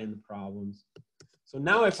seen that in the problems. So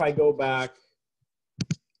now if I go back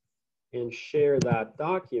and share that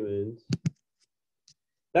document,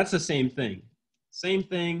 that's the same thing. Same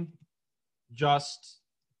thing, just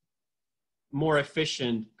more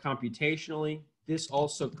efficient computationally. This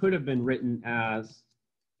also could have been written as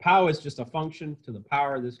POW is just a function to the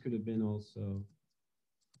power. This could have been also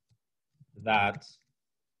that,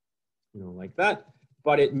 you know, like that,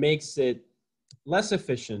 but it makes it less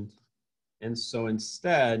efficient. And so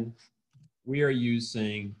instead, we are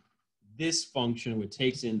using this function, which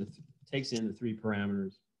takes in the 3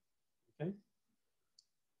 parameters. Okay.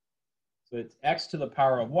 So it's x to the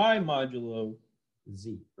power of y modulo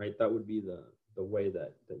z, right? That would be the way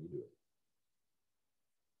that you do it.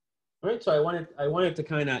 All right. So I wanted to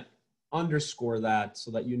kind of underscore that so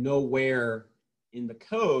that you know where in the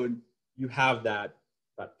code you have that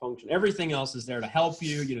function. Everything else is there to help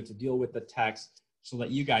you, you know, to deal with the text so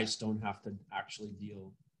that you guys don't have to actually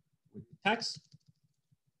deal with the text.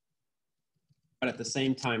 But at the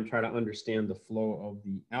same time, try to understand the flow of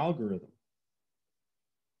the algorithm.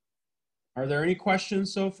 Are there any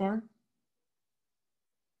questions so far?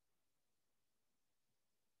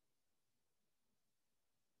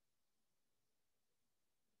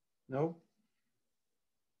 No?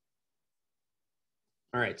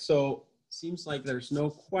 All right, so seems like there's no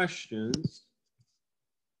questions.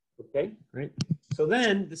 Okay, right. So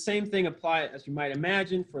then the same thing applies, as you might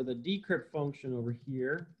imagine, for the decrypt function over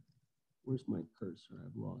here. Where's my cursor?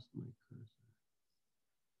 I've lost my cursor.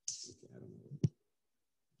 Okay, I don't know.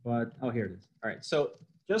 But, oh, here it is. All right, so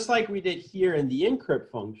just like we did here in the encrypt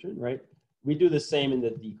function, right? We do the same in the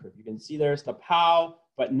decrypt. You can see there's the POW,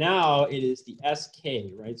 but now it is the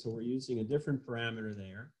SK, right? So we're using a different parameter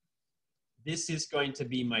there. This is going to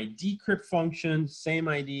be my decrypt function, same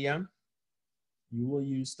idea. You will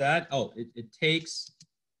use that. Oh, it takes,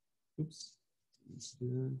 oops.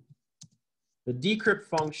 The decrypt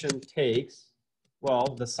function takes,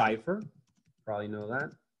 well, the cipher. Probably know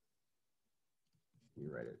that.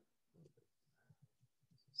 You write it.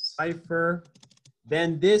 Cipher.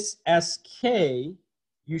 Then this SK,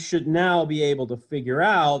 you should now be able to figure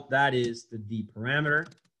out that is the D parameter.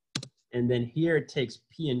 And then here it takes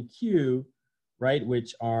P and Q, right,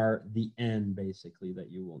 which are the N basically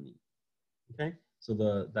that you will need. Okay, so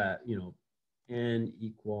you know, N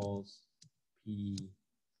equals P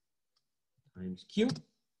times Q,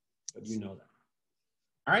 but you know that.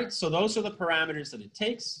 All right, so those are the parameters that it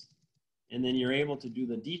takes. And then you're able to do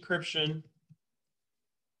the decryption.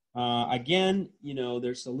 Again, you know,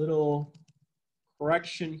 there's a little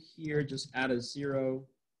correction here, just add a 0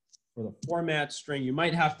 for the format string. You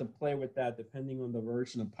might have to play with that depending on the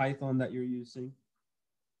version of Python that you're using.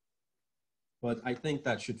 But I think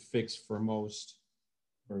that should fix for most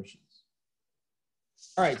versions.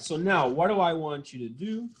 All right, so now what do I want you to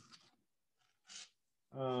do?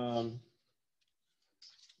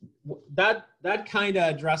 That kind of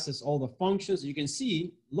addresses all the functions. You can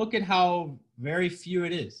see, look at how very few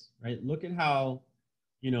it is, right? Look at how,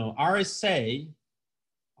 you know, RSA,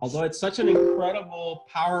 although it's such an incredible,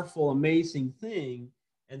 powerful, amazing thing,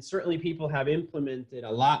 and certainly people have implemented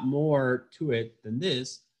a lot more to it than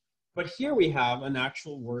this, but here we have an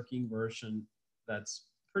actual working version that's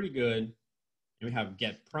pretty good. And we have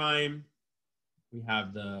get prime. We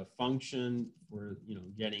have the function for, you know,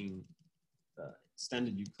 getting the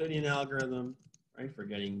extended Euclidean algorithm, right? For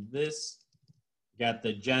getting this. You got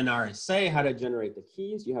the gen RSA, how to generate the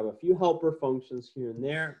keys. You have a few helper functions here and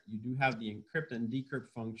there. You do have the encrypt and decrypt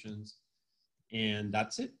functions, and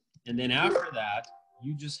that's it. And then after that,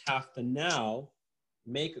 you just have to now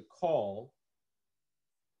make a call.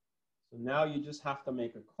 So now you just have to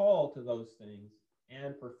make a call to those things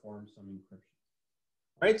and perform some encryption.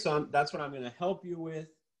 All right, so that's what I'm going to help you with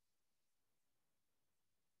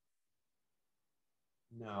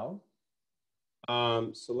now.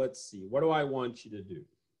 So let's see, what do I want you to do?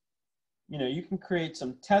 You know, you can create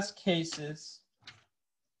some test cases,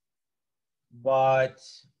 but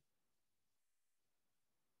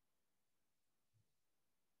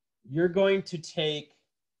you're going to take,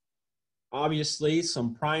 obviously,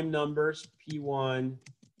 some prime numbers, P1,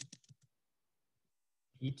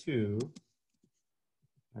 P2.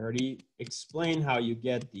 I already explained how you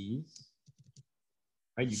get these,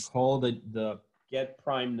 right? You call the get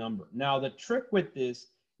prime number. Now, the trick with this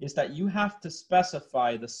is that you have to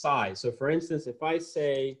specify the size. So for instance, if I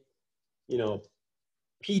say, you know,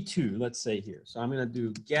 P2, let's say here. So I'm going to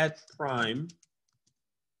do get prime,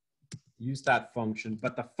 use that function,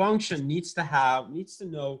 but the function needs to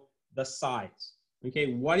know the size.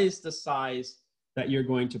 Okay, what is the size that you're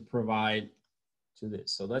going to provide to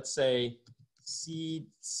this? So let's say seed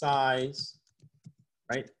size,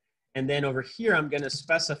 right? And then over here, I'm going to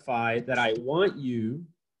specify that I want you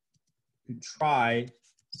to try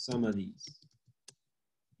some of these.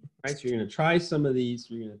 Right, so you're going to try some of these.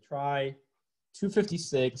 You're going to try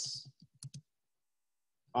 256,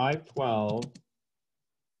 512,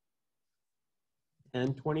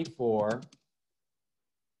 1024,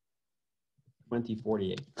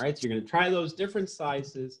 2048. All right, so you're going to try those different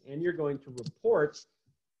sizes, and you're going to report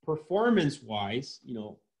performance-wise, you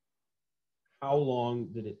know, how long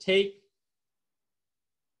did it take,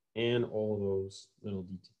 and all those little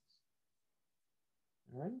details.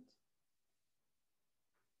 All right.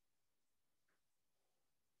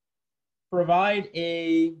 Provide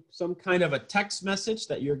some kind of a text message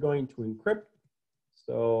that you're going to encrypt.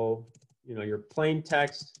 So, you know, your plain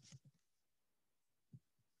text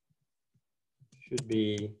should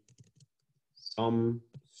be some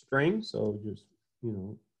string. So just, you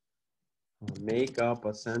know, make up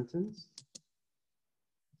a sentence.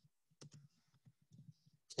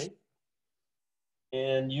 Okay.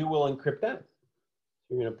 And you will encrypt that.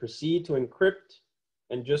 So you're going to proceed to encrypt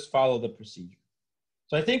and just follow the procedure.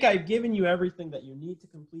 So I think I've given you everything that you need to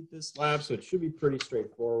complete this lab, so it should be pretty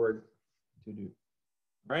straightforward to do.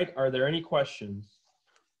 All right, are there any questions?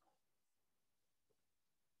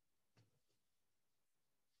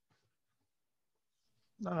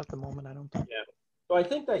 Not at the moment, I don't think. Yeah. So I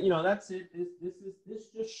think that, you know, that's it. This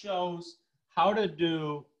just shows how to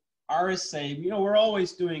do RSA. You know, we're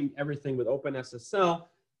always doing everything with OpenSSL,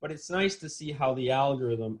 but it's nice to see how the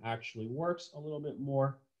algorithm actually works a little bit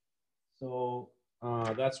more. So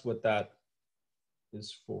that's what that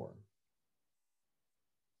is for.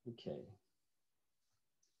 Okay.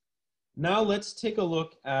 Now let's take a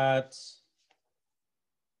look at,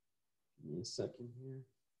 give me a second here.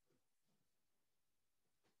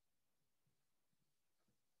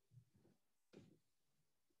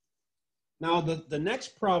 Now the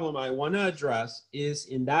next problem I want to address is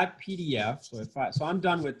in that PDF. So I'm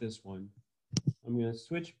done with this one. I'm going to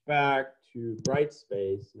switch back to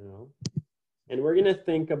Brightspace now, and we're going to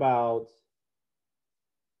think about.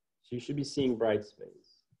 So you should be seeing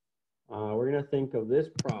Brightspace. We're going to think of this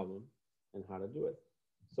problem and how to do it.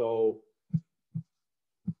 So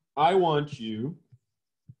I want you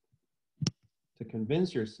to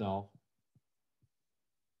convince yourself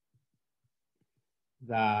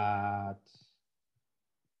that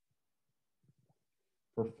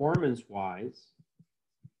performance-wise,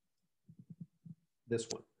 this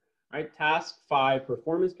one, right? Task 5,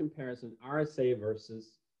 performance comparison, RSA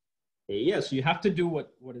versus AES. So you have to do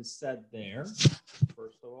what is said there,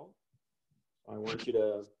 first of all. I want you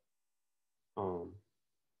to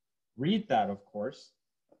read that, of course,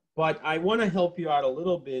 but I want to help you out a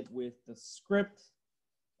little bit with the script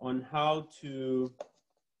on how to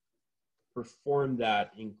perform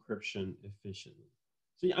that encryption efficiently.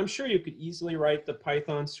 So I'm sure you could easily write the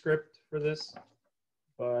Python script for this,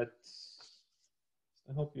 but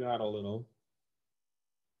I'll help you out a little.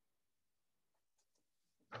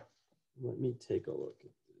 Let me take a look at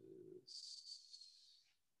this.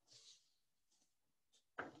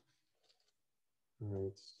 All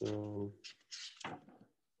right, so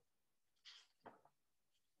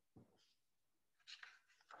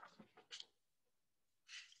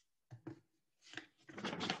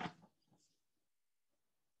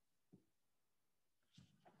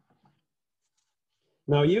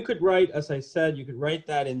now you could write, as I said, you could write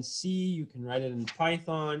that in C, you can write it in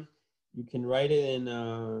Python, you can write it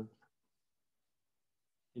in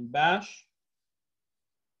Bash,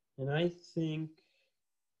 and I think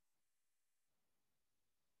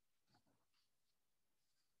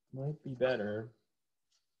might be better.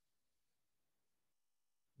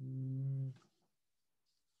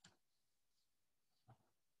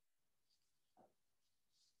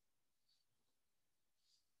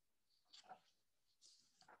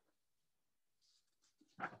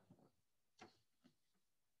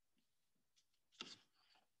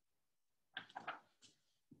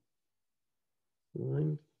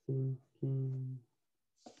 I'm thinking,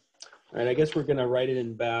 all right, I guess we're gonna write it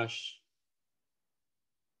in Bash.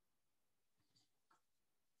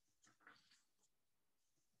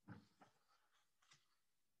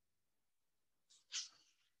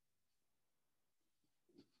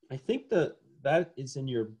 I think that is in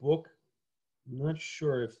your book. I'm not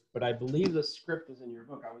sure if, but I believe the script is in your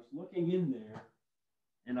book. I was looking in there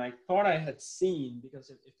and I thought I had seen, because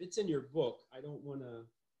if it's in your book, I don't want to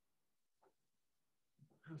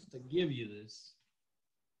have to give you this.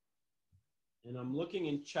 And I'm looking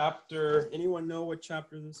in chapter, anyone know what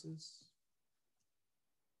chapter this is?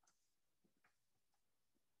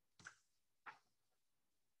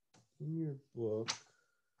 In your book.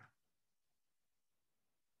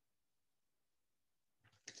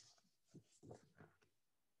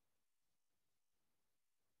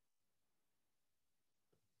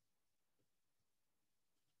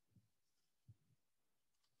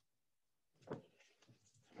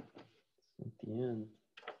 At the end.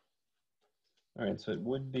 All right, so it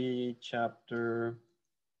would be chapter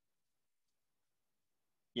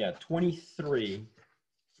Yeah, 23.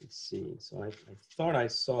 Let's see. So I thought I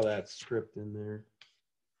saw that script in there.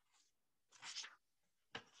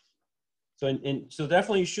 So, so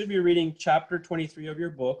definitely you should be reading chapter 23 of your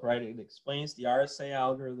book, right? It explains the RSA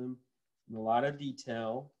algorithm in a lot of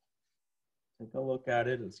detail. Take a look at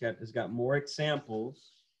it. It's got more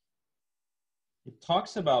examples. It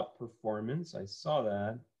talks about performance. I saw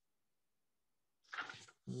that.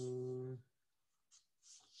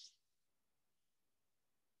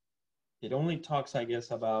 It only talks, I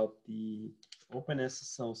guess, about the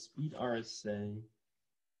OpenSSL speed RSA.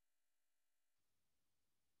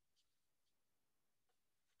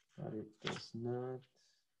 But it does not.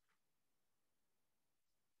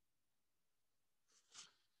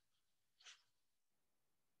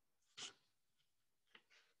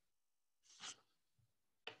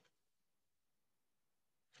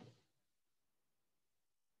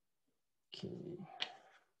 Okay.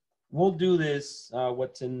 We'll do this,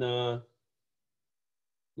 what's in,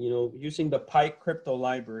 using the PyCrypto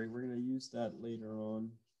library. We're going to use that later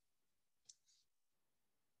on.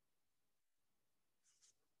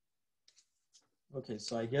 Okay,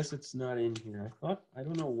 so I guess it's not in here. I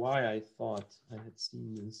don't know why I thought I had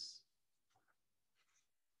seen this.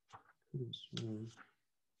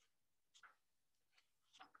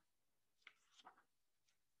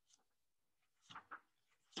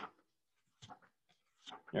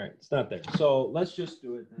 All right, it's not there. So let's just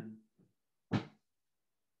do it then.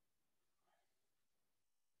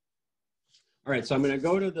 All right, so I'm going to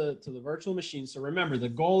go to the virtual machine. So remember, the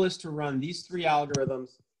goal is to run these 3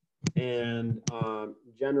 algorithms and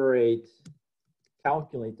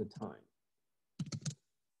calculate the time.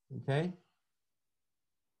 Okay.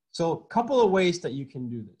 So a couple of ways that you can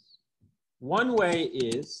do this. One way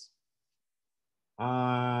is,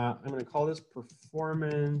 I'm going to call this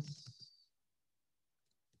performance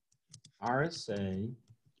RSA.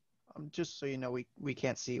 Just so you know, we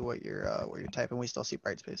can't see what you're typing. We still see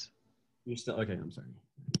bright space. You're still okay. I'm sorry.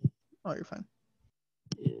 Oh, you're fine.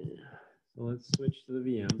 Yeah. So let's switch to the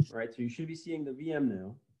VM. All right. So you should be seeing the VM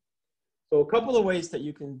now. So a couple of ways that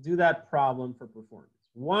you can do that problem for performance.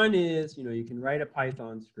 One is, you can write a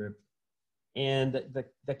Python script, and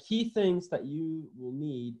the key things that you will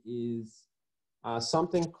need is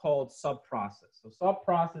something called subprocess. So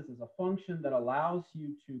subprocess is a function that allows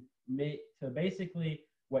you to basically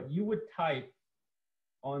what you would type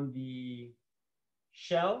on the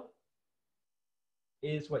shell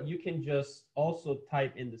is what you can just also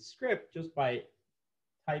type in the script just by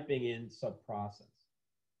typing in subprocess.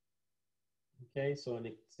 Okay, so an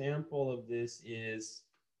example of this is,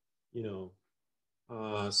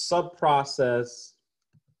 subprocess.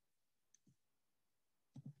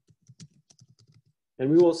 And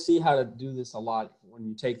we will see how to do this a lot when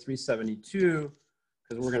you take 372,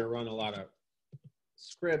 because we're going to run a lot of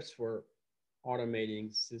scripts for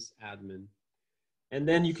automating sysadmin. And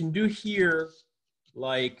then you can do here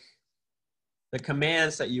like the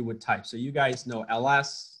commands that you would type. So you guys know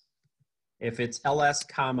ls. If it's ls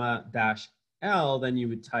comma dash l, then you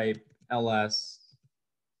would type ls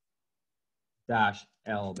dash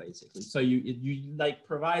l basically. So you like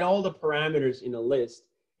provide all the parameters in a list,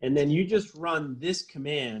 and then you just run this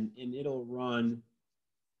command and it'll run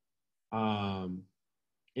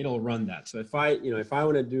that. So if I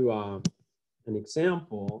want to do an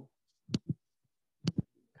example,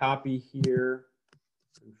 copy here,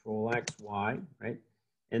 Control X, Y, right?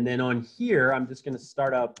 And then on here, I'm just going to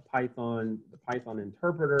start up the Python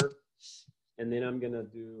interpreter. And then I'm going to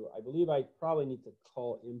do, I believe I probably need to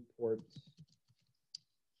call import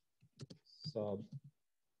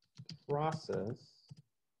subprocess.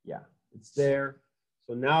 Yeah, it's there.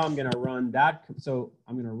 So now I'm going to run that. So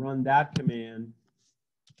I'm going to run that command,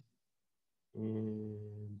 and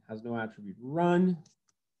has no attribute run.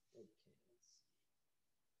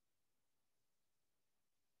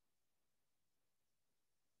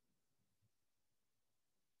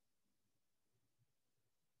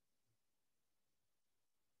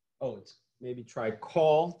 Oh, it's maybe try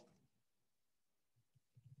call.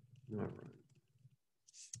 Not run.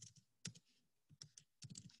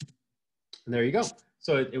 And there you go.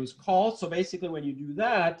 So it was called. So basically, when you do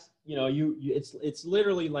that, it's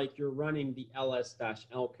literally like you're running the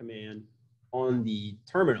ls-l command on the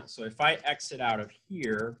terminal. So if I exit out of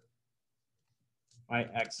here, I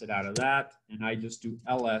exit out of that, and I just do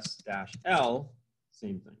ls-l,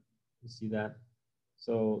 same thing. You see that?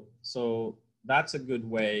 So that's a good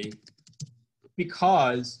way,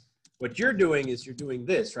 because what you're doing is you're doing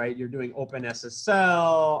this, right? You're doing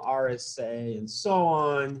OpenSSL, RSA, and so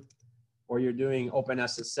on, or you're doing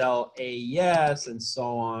OpenSSL, AES, and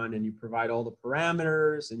so on, and you provide all the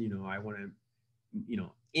parameters, and I want to,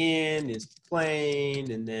 in is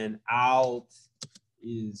plain, and then out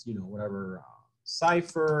is, you know, whatever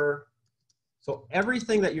cipher. So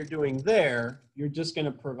everything that you're doing there, you're just going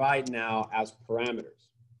to provide now as parameters.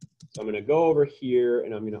 So I'm going to go over here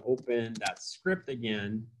and I'm going to open that script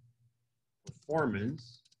again,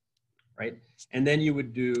 performance, right? And then you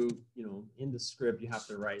would do, you know, in the script, you have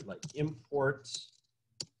to write like import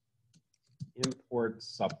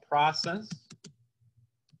subprocess,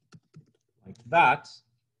 like that.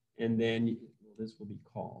 And then well, this will be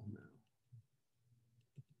call now.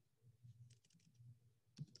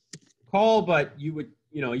 Call, but you would,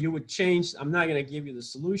 you know, you would change. I'm not going to give you the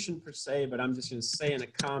solution per se, but I'm just going to say in a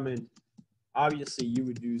comment, obviously you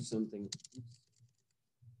would do something.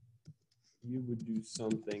 You would do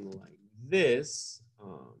something like this,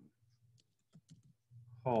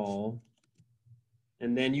 call,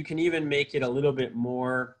 and then you can even make it a little bit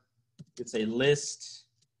more. It's a list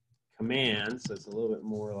command, so it's a little bit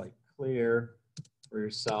more like clear for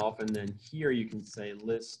yourself. And then here you can say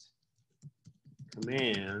list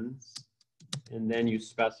commands, and then you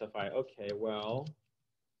specify, okay, well,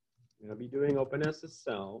 I'm going to be doing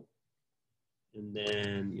OpenSSL, and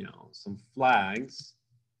then, you know, some flags,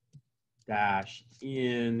 dash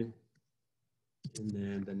in, and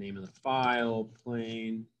then the name of the file,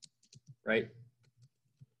 plain, right?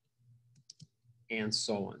 And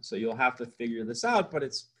so on. So you'll have to figure this out, but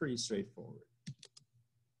it's pretty straightforward,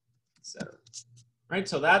 etc. Right?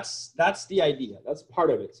 So that's the idea. That's part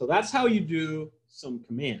of it. So that's how you do some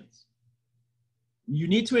commands. You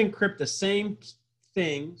need to encrypt the same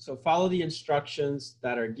thing. So follow the instructions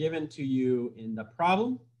that are given to you in the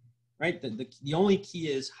problem, right? The only key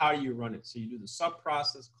is how you run it. So you do the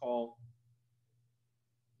subprocess call.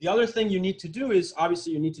 The other thing you need to do is,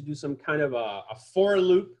 obviously, you need to do some kind of a for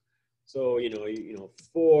loop. So, you know,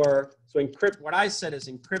 for, so encrypt, what I said is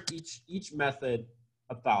encrypt each method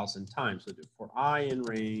 1,000 times. So do for I in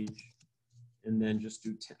range, and then just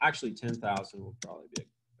do, actually 10,000 will probably be a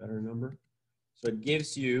better number. So it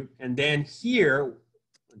gives you, and then here,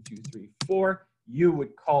 1, 2, 3, 4, you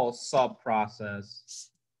would call subprocess.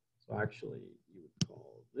 So actually, you would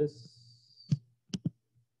call this,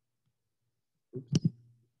 oops,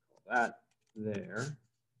 call that there,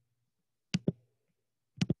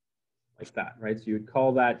 like that, right? So you would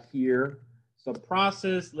call that here,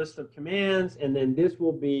 subprocess, list of commands, and then this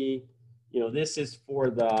will be, you know, this is for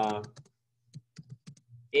the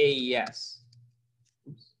AES.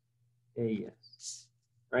 Oops. AES,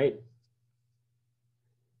 right?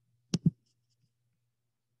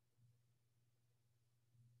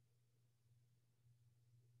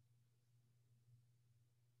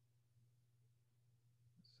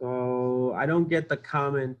 So I don't get the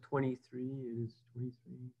comment 23. It is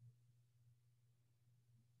 23.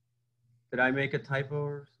 Did I make a typo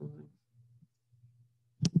or something?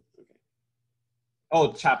 Okay.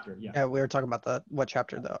 Oh, chapter, yeah. Yeah, we were talking about what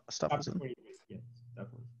chapter the stuff was in. 23. Yes,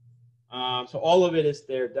 definitely. So all of it is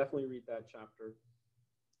there. Definitely read that chapter.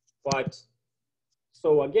 But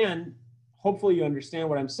so again, hopefully you understand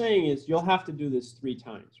what I'm saying is you'll have to do this 3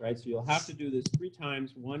 times, right? So you'll have to do this 3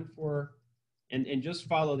 times, one for, and just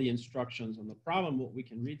follow the instructions on the problem. We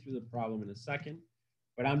can read through the problem in a second,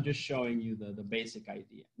 but I'm just showing you the basic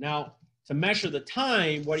idea. Now, to measure the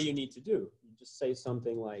time, what do you need to do? You just say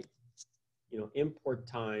something like, you know, import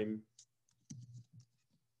time,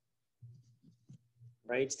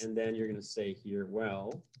 right? And then you're going to say here,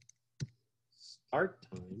 well, start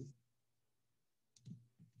time.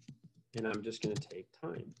 And I'm just going to take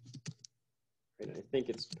time. Right? I think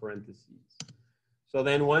it's parentheses. So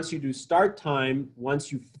then once you do start time,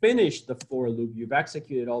 once you finish the for loop, you've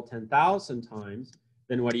executed all 10,000 times,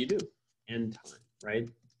 then what do you do? End time, right?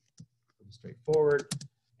 Pretty straightforward.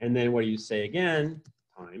 And then what do you say again?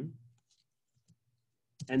 Time.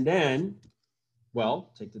 And then,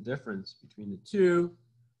 well, take the difference between the two,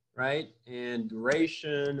 right? And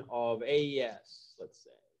duration of AES, let's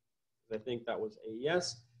say. I think that was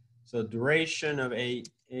AES. So duration of AES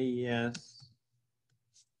is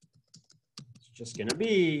just going to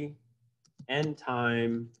be end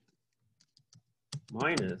time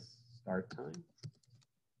minus start time.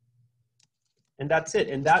 And that's it.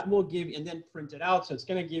 And that will give, and then print it out. So it's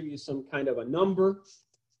going to give you some kind of a number.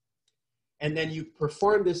 And then you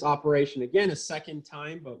perform this operation again a second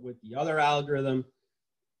time, but with the other algorithm.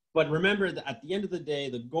 But remember that at the end of the day,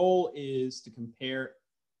 the goal is to compare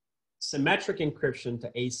symmetric encryption to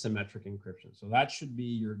asymmetric encryption. So that should be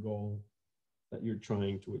your goal that you're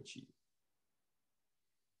trying to achieve.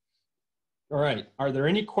 All right, are there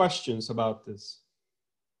any questions about this?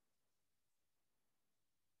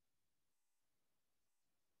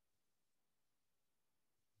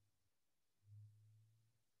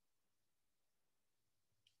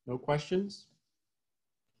 No questions?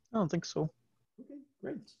 I don't think so. Okay,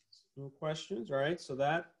 great. No questions. All right, so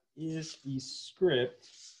that is the script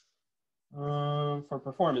for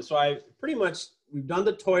performance. So I pretty much, we've done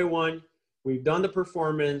the toy one, we've done the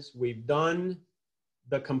performance, we've done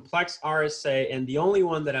the complex RSA, and the only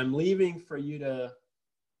one that I'm leaving for you to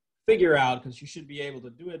figure out, because you should be able to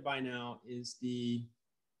do it by now, is the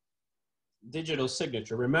digital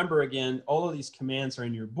signature. Remember, again, all of these commands are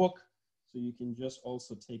in your book, so you can just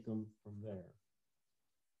also take them from there.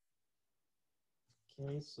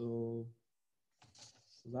 Okay, so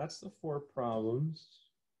that's the 4 problems.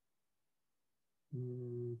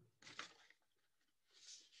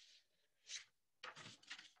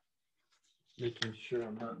 Making sure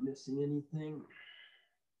I'm not missing anything.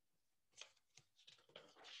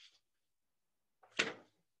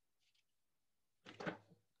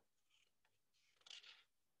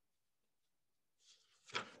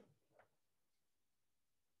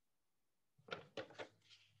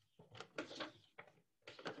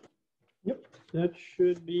 Yep, that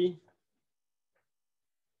should be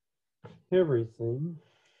everything.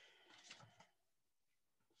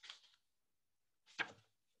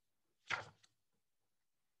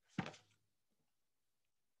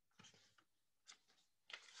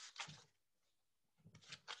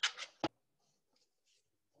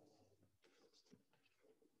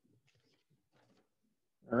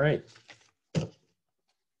 All right.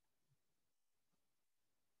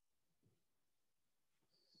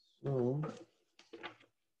 So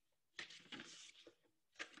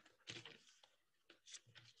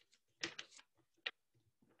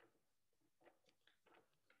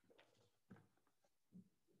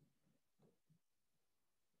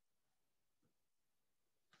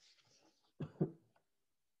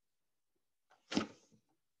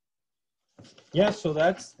yeah, so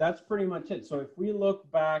that's pretty much it. So if we look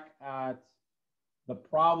back at the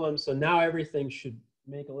problem, so now everything should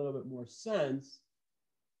make a little bit more sense.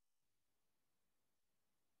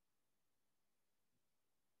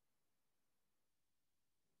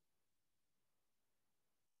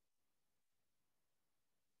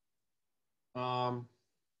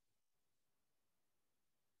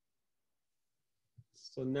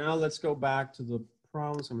 So now let's go back to the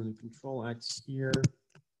problem. So I'm going to Control X here.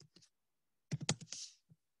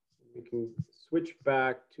 We can switch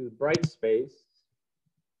back to bright space.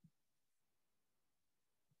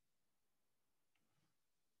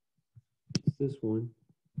 It's this one.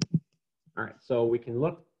 All right, so we can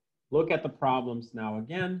look at the problems now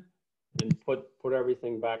again and put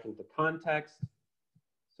everything back into context.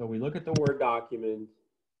 So we look at the Word document,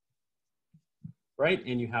 right?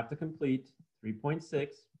 And you have to complete 3.6,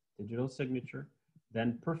 digital signature,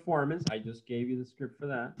 then performance. I just gave you the script for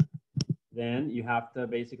that. Then you have to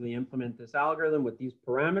basically implement this algorithm with these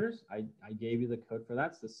parameters. I gave you the code for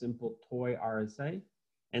that. It's the simple toy RSA.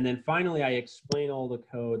 And then finally, I explain all the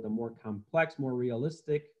code, the more complex, more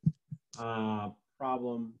realistic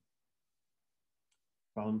problem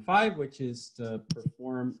 5, which is to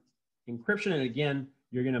perform encryption. And again,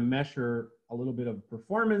 you're going to measure a little bit of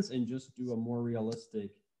performance and just do a more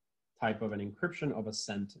realistic type of an encryption of a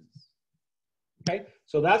sentence. Okay,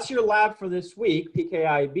 so that's your lab for this week,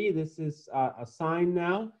 PKIB. This is assigned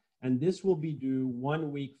now, and this will be due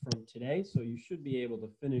 1 week from today. So you should be able to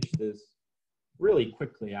finish this really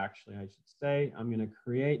quickly, actually, I should say. I'm going to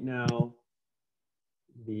create now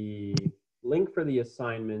the link for the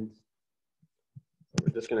assignment. So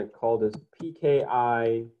we're just going to call this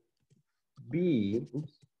PKIB.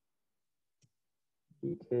 Oops.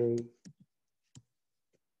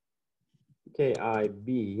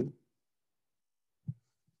 PKIB.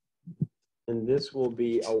 And this will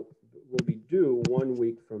be due 1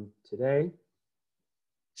 week from today.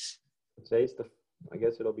 Today's I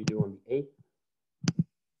guess it'll be due on the 8th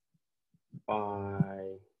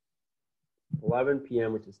by 11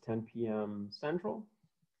 p.m., which is 10 p.m. Central.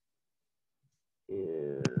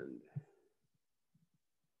 And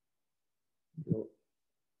it'll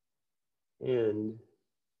end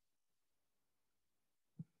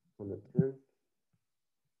on the 10th.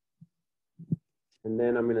 And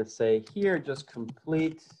then I'm going to say here, just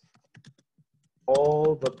complete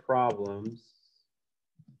all the problems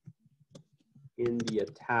in the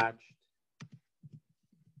attached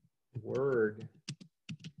Word.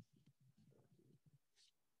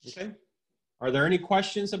 Okay. Are there any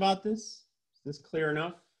questions about this? Is this clear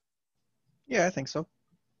enough? Yeah, I think so.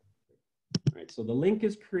 All right, so the link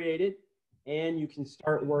is created and you can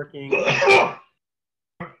start working.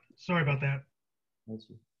 Sorry about that.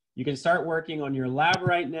 You can start working on your lab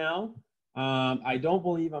right now. I don't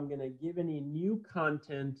believe I'm going to give any new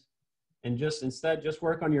content And instead, just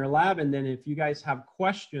work on your lab. And then if you guys have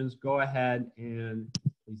questions, go ahead and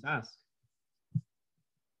please ask.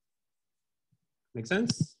 Make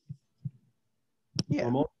sense? Yeah.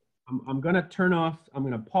 So I'm going to I'm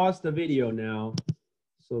going to pause the video now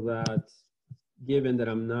so that given that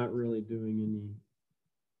I'm not really doing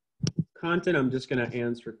any content, I'm just going to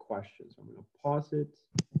answer questions. I'm going to pause it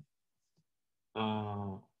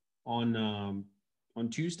on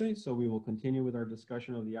Tuesday. So we will continue with our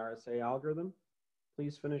discussion of the RSA algorithm.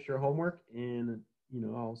 Please finish your homework, and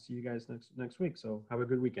I'll see you guys next week. So have a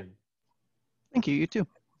good weekend. Thank you. You too.